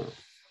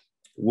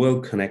will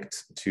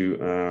connect to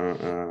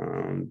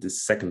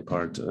this second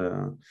part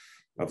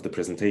of the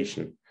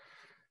presentation.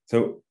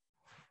 So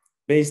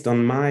based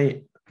on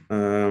my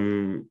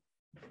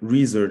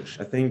research,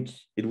 I think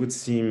it would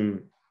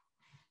seem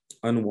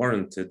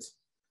unwarranted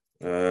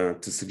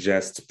to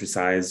suggest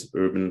precise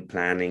urban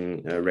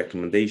planning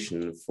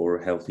recommendation for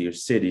healthier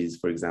cities,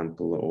 for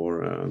example,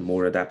 or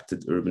more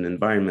adapted urban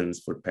environments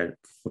for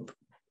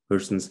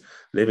persons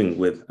living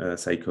with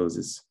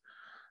psychosis.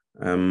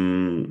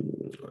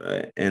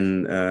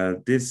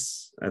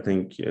 This, I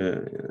think,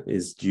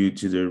 is due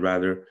to the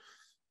rather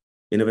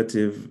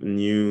innovative,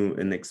 new,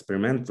 and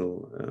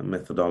experimental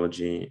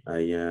methodology I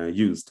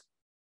used.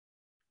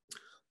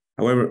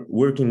 However,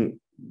 working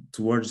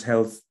towards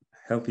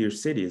healthier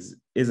cities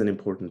is an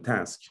important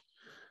task.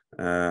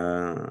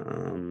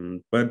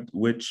 but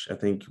which I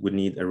think would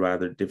need a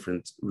rather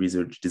different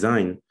research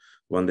design,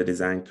 one that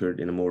is anchored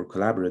in a more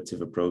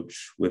collaborative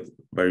approach with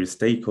various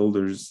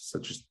stakeholders,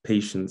 such as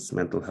patients,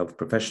 mental health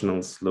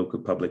professionals, local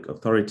public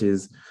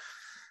authorities,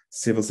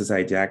 civil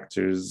society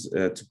actors,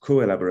 to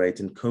co-elaborate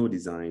and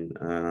co-design,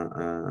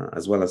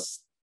 as well as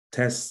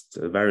test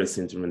various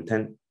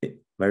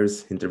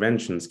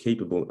interventions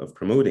capable of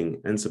promoting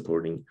and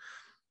supporting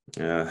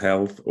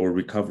health or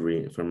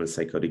recovery from a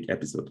psychotic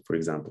episode, for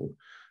example,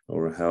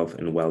 or health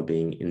and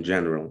well-being in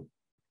general.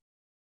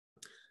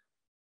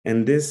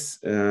 And this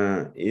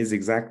is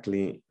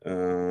exactly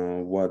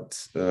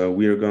what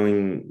we are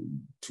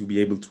going to be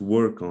able to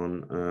work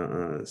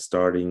on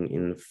starting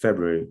in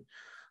February.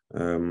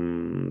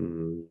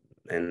 And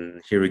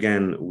here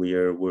again, we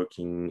are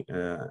working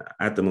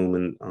at the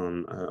moment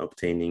on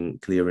obtaining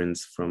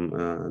clearance from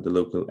the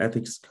local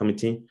ethics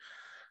committee,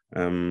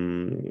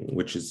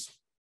 which is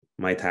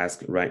my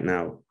task right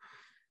now.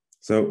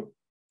 So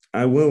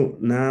I will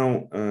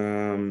now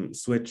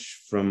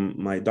switch from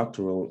my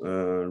doctoral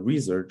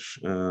research,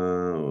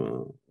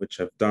 which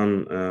I've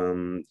done,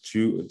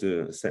 to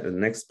the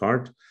next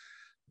part,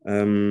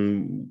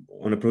 on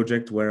a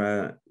project where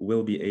I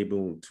will be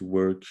able to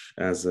work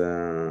as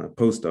a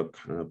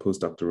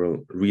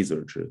postdoctoral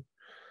researcher.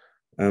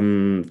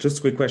 Just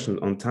a quick question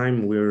on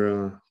time.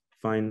 We're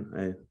fine.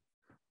 I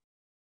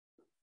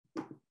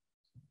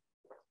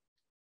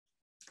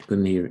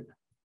couldn't hear it.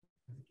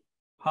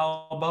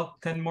 How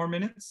about 10 more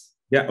minutes?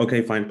 Yeah,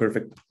 okay, fine,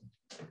 perfect.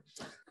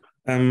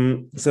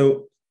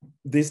 So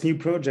this new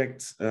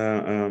project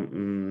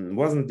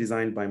wasn't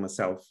designed by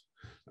myself,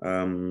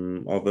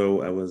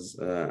 although I was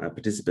a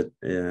participant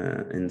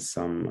in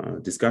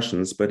some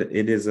discussions, but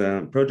it is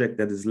a project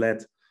that is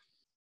led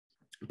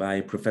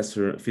by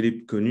Professor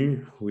Philippe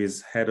Connu, who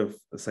is head of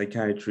the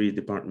psychiatry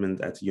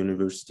department at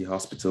University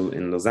Hospital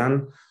in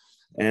Lausanne,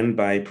 and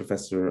by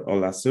Professor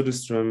Ola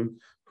Söderström,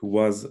 who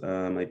was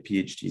my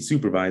PhD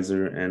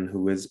supervisor and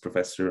who is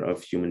professor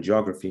of human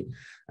geography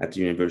at the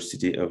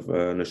University of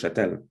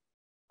Neuchâtel.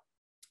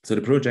 So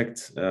the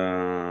project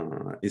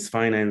is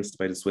financed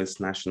by the Swiss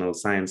National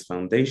Science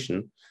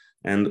Foundation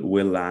and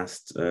will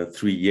last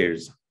 3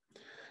 years.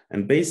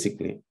 And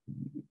basically,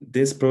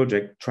 this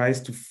project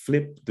tries to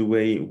flip the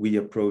way we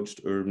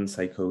approached urban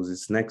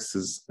psychosis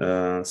nexus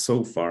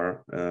so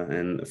far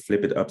and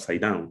flip it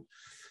upside down.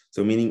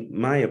 So meaning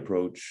my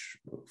approach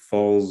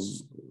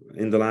falls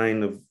in the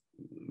line of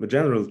a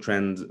general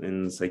trend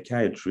in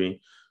psychiatry,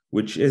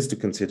 which is to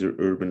consider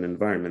urban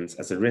environments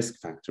as a risk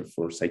factor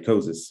for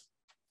psychosis.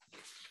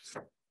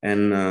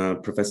 And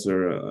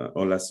Professor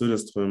Ola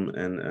Söderström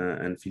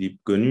and Philippe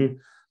Connu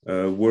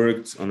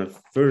worked on a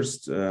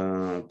first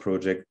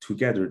project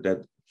together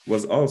that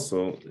was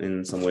also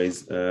in some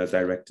ways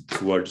directed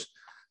towards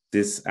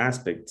this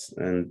aspect,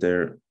 and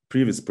their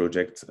previous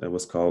project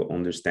was called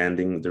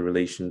Understanding the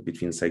Relation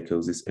Between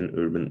Psychosis and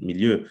Urban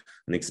Milieu,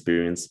 an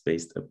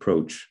experience-based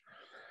approach.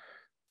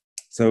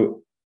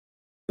 So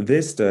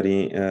this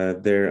study,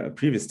 their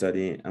previous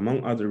study,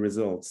 among other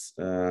results,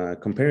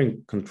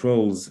 comparing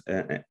controls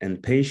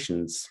and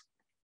patients,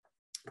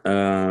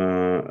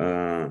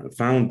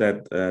 found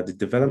that the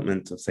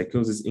development of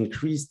psychosis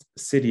increased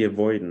city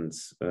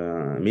avoidance,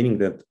 meaning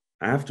that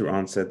after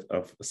onset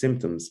of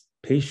symptoms,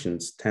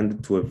 patients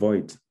tended to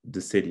avoid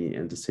the city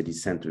and the city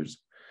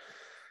centers.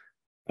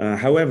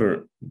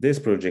 However, this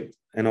project,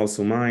 and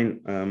also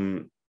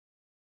mine,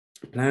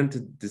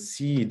 planted the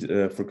seed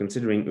for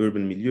considering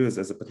urban milieus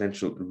as a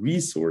potential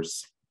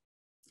resource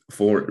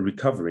for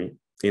recovery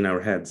in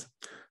our heads.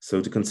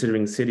 So to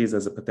considering cities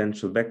as a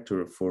potential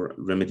vector for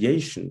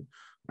remediation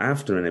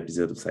after an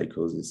episode of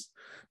psychosis,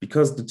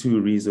 because the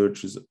two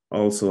researchers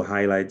also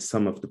highlight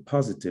some of the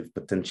positive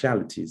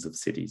potentialities of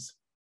cities.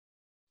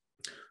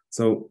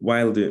 So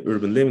while the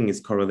urban living is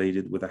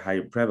correlated with a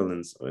higher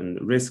prevalence and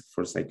risk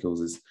for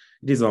psychosis,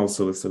 it is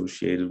also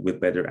associated with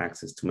better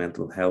access to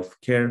mental health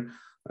care,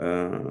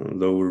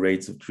 lower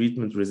rates of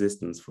treatment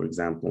resistance, for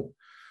example.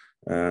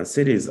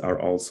 Cities are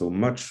also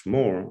much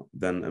more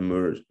than a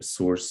mere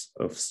source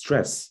of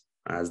stress,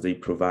 as they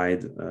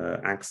provide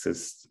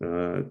access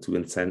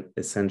to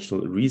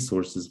essential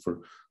resources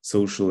for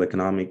social,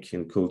 economic,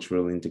 and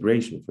cultural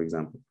integration, for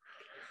example.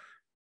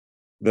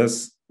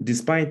 Thus,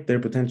 despite their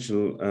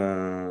potential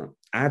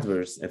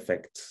adverse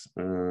effects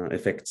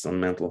on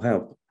mental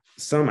health,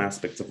 some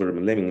aspects of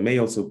urban living may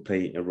also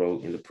play a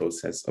role in the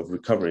process of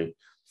recovery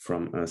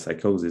from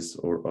psychosis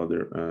or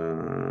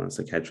other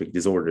psychiatric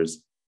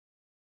disorders.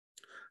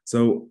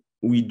 So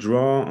we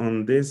draw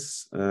on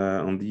these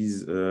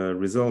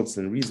results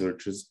and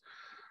researches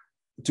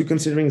to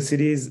considering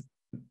cities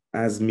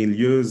as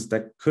milieus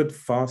that could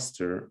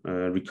foster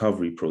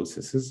recovery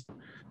processes.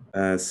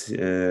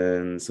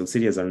 And so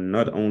cities are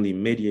not only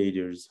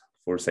mediators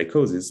for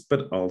psychosis,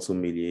 but also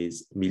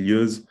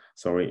milieus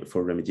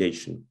for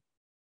remediation.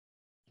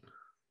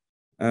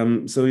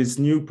 So this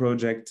new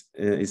project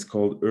is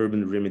called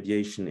Urban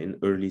Remediation in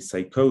Early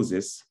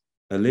Psychosis,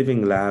 a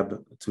living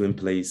lab to in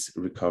place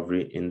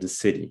recovery in the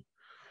city.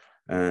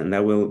 And I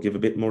will give a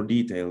bit more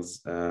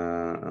details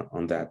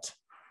on that.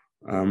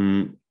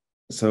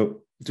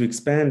 So to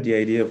expand the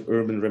idea of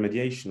urban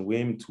remediation, we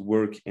aim to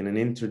work in an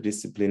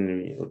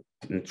interdisciplinary or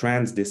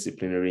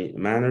transdisciplinary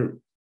manner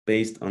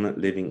based on a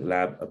living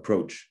lab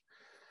approach.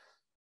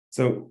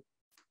 So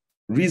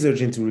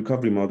research into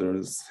recovery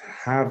models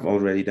have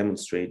already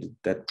demonstrated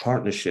that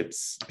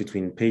partnerships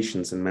between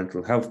patients and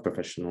mental health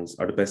professionals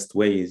are the best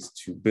ways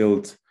to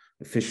build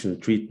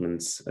efficient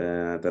treatments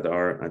that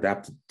are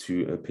adapted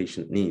to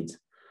patient needs.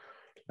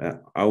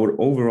 Our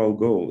overall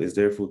goal is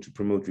therefore to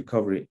promote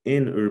recovery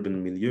in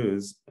urban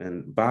milieus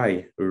and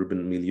by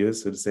urban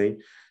milieus, so to say,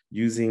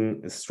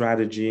 using a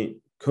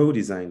strategy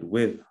co-designed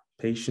with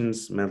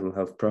patients, mental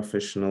health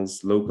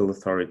professionals, local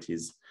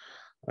authorities.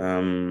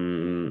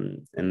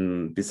 And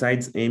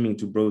besides aiming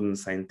to broaden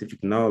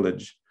scientific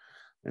knowledge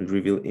and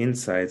reveal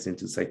insights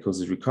into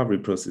psychosis recovery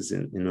process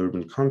in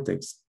urban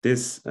context,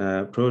 this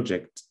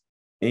project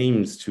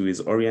is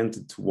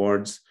oriented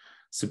towards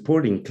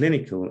supporting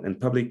clinical and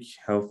public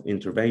health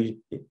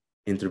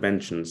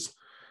interventions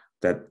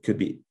that could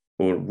be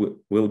or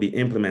will be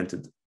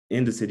implemented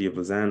in the city of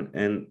Lausanne,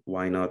 and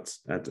why not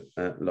at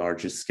a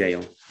larger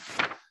scale.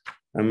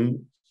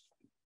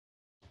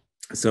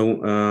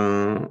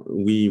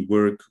 We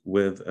work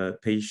with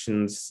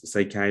patients,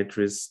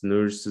 psychiatrists,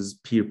 nurses,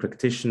 peer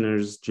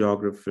practitioners,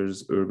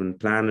 geographers, urban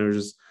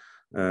planners,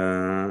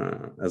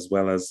 as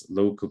well as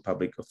local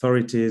public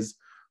authorities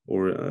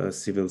or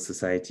civil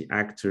society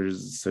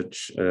actors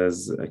such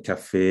as a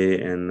cafe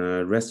and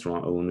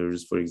restaurant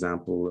owners, for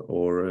example,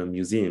 or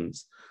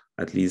museums.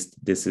 At least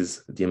this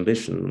is the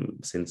ambition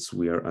since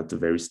we are at the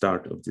very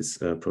start of this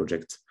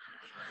project.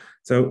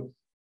 So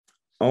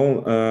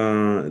all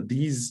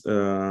these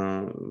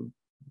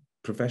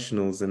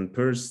professionals and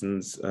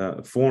persons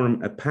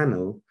form a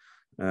panel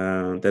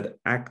that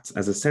acts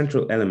as a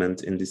central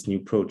element in this new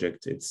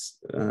project. It's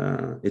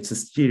a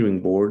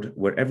steering board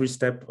where every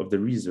step of the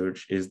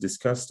research is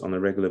discussed on a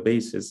regular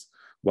basis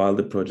while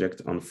the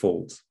project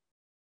unfolds.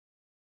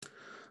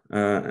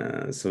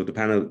 So the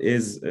panel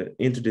is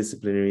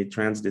interdisciplinary,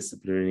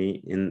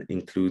 transdisciplinary,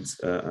 includes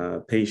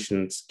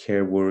patients,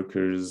 care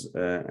workers,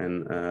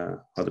 and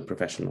other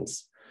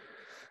professionals.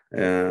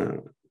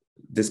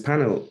 This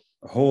panel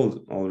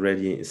hold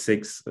already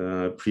 6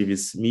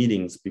 previous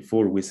meetings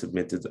before we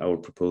submitted our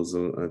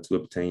proposal to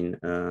obtain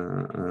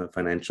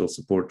financial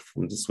support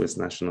from the Swiss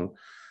National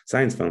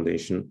Science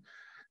Foundation.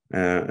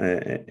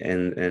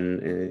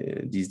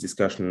 These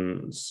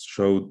discussions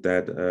showed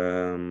that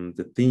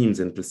the themes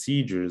and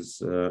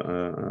procedures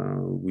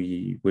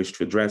we wish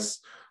to address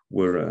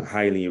were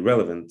highly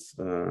relevant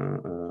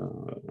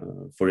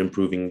for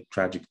improving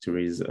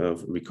trajectories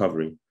of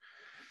recovery.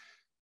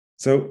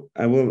 So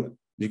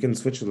you can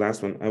switch to the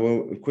last one. I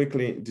will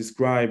quickly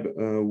describe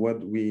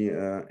what we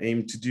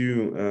aim to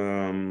do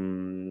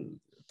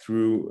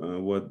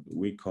through what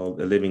we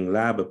call a living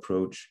lab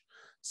approach.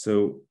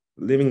 So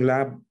living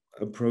lab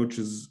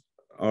approaches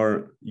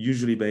are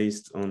usually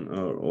based on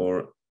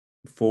or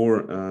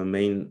 4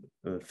 main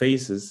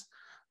phases,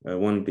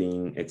 one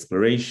being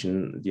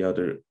exploration, the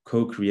other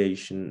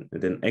co-creation,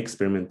 then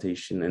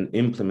experimentation and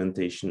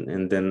implementation,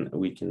 and then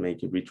we can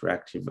make a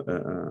retroactive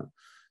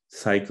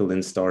cycle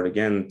and start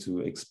again to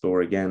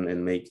explore again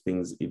and make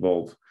things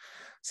evolve.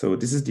 So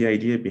this is the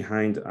idea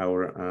behind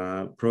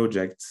our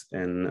project,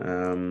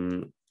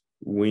 and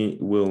we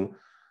will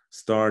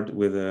start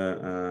with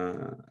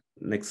an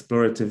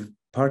explorative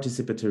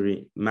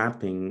participatory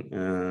mapping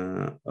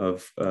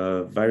of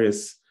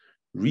various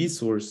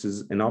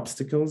resources and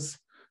obstacles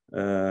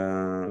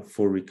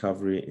for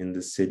recovery in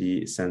the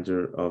city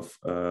center of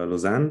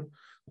Lausanne.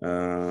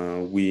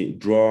 We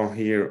draw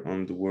here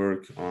on the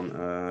work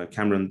on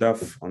Cameron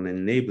Duff on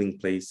enabling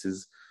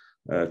places,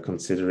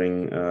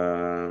 considering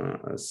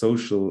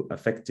social,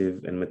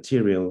 affective, and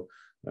material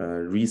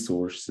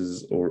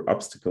resources or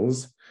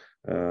obstacles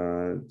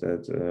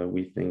that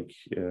we think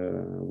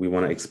we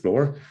want to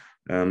explore.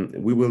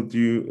 We will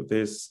do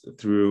this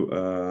through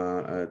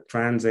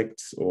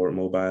transects or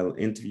mobile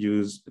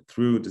interviews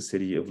through the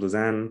city of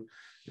Lausanne,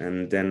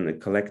 and then a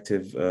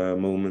collective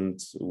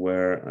moment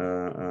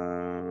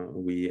where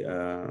we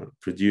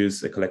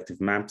produce a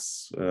collective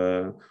maps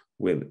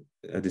with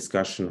a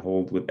discussion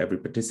hold with every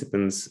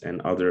participants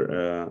and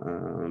other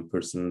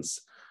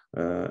persons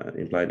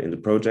implied in the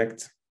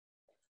project.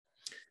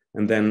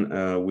 And then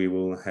we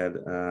will have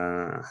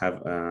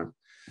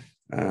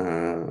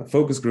a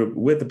focus group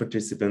with the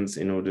participants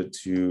in order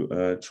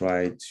to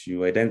try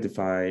to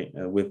identify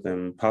with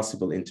them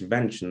possible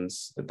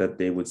interventions that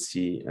they would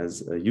see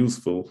as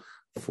useful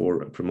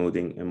for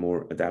promoting a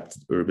more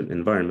adapted urban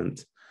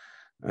environment.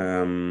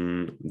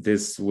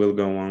 This will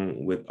go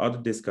on with other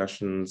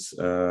discussions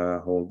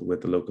held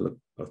with the local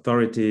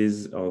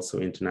authorities, also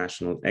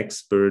international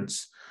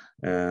experts,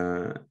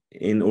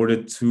 in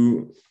order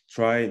to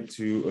try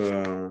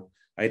to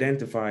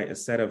identify a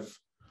set of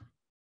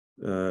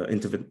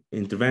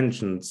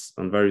interventions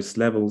on various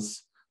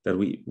levels that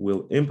we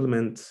will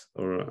implement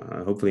or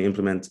hopefully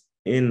implement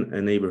in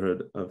a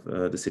neighborhood of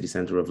the city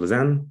center of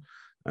Lausanne.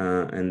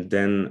 and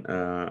then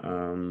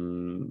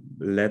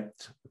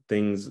let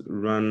things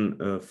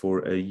run for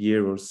a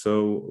year or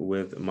so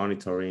with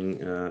monitoring,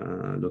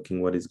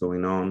 looking what is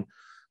going on,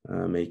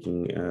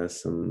 making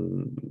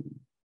some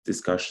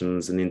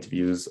discussions and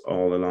interviews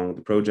all along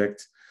the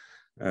project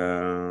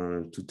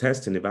to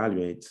test and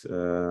evaluate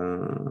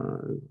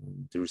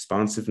the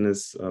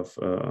responsiveness of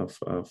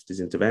these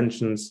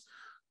interventions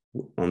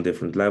on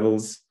different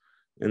levels,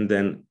 and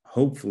then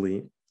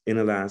hopefully in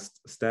a last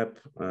step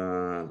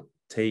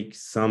take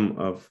some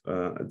of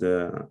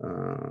the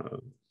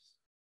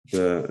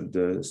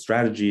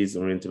strategies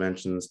or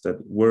interventions that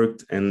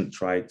worked and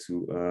try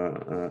to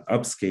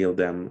upscale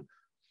them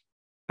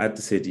at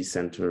the city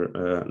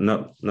center,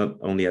 not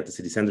only at the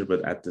city center,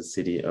 but at the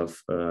city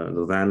of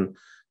Lausanne,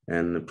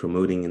 and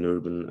promoting an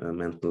urban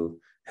mental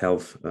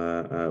health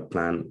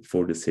plan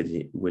for the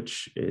city,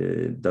 which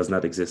does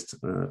not exist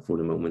for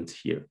the moment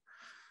here.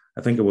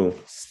 I think I will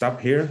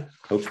stop here.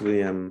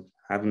 Hopefully I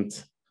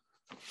haven't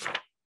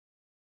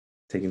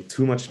taken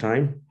too much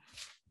time.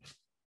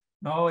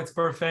 No, it's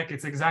perfect.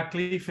 It's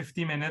exactly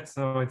 50 minutes,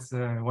 so it's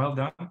well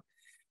done.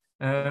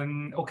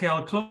 Okay,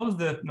 I'll close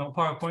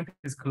PowerPoint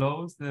is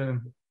closed.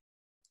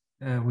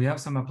 We have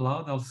some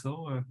applause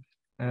also.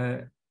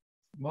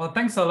 Well,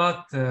 thanks a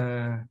lot,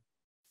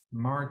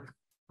 Marc,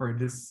 for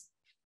this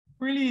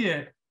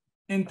really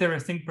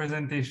interesting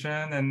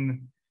presentation,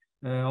 and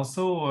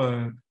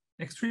also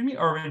extremely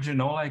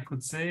original, I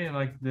could say.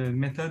 Like the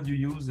method you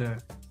use,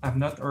 I've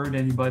not heard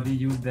anybody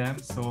use them,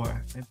 so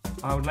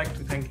I would like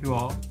to thank you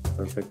all.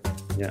 Perfect.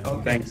 Yeah.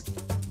 Okay.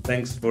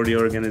 Thanks for the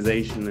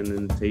organization and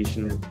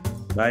invitation.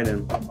 Bye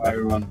then. Bye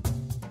everyone.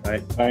 Bye.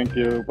 Thank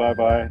you. Bye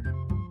bye.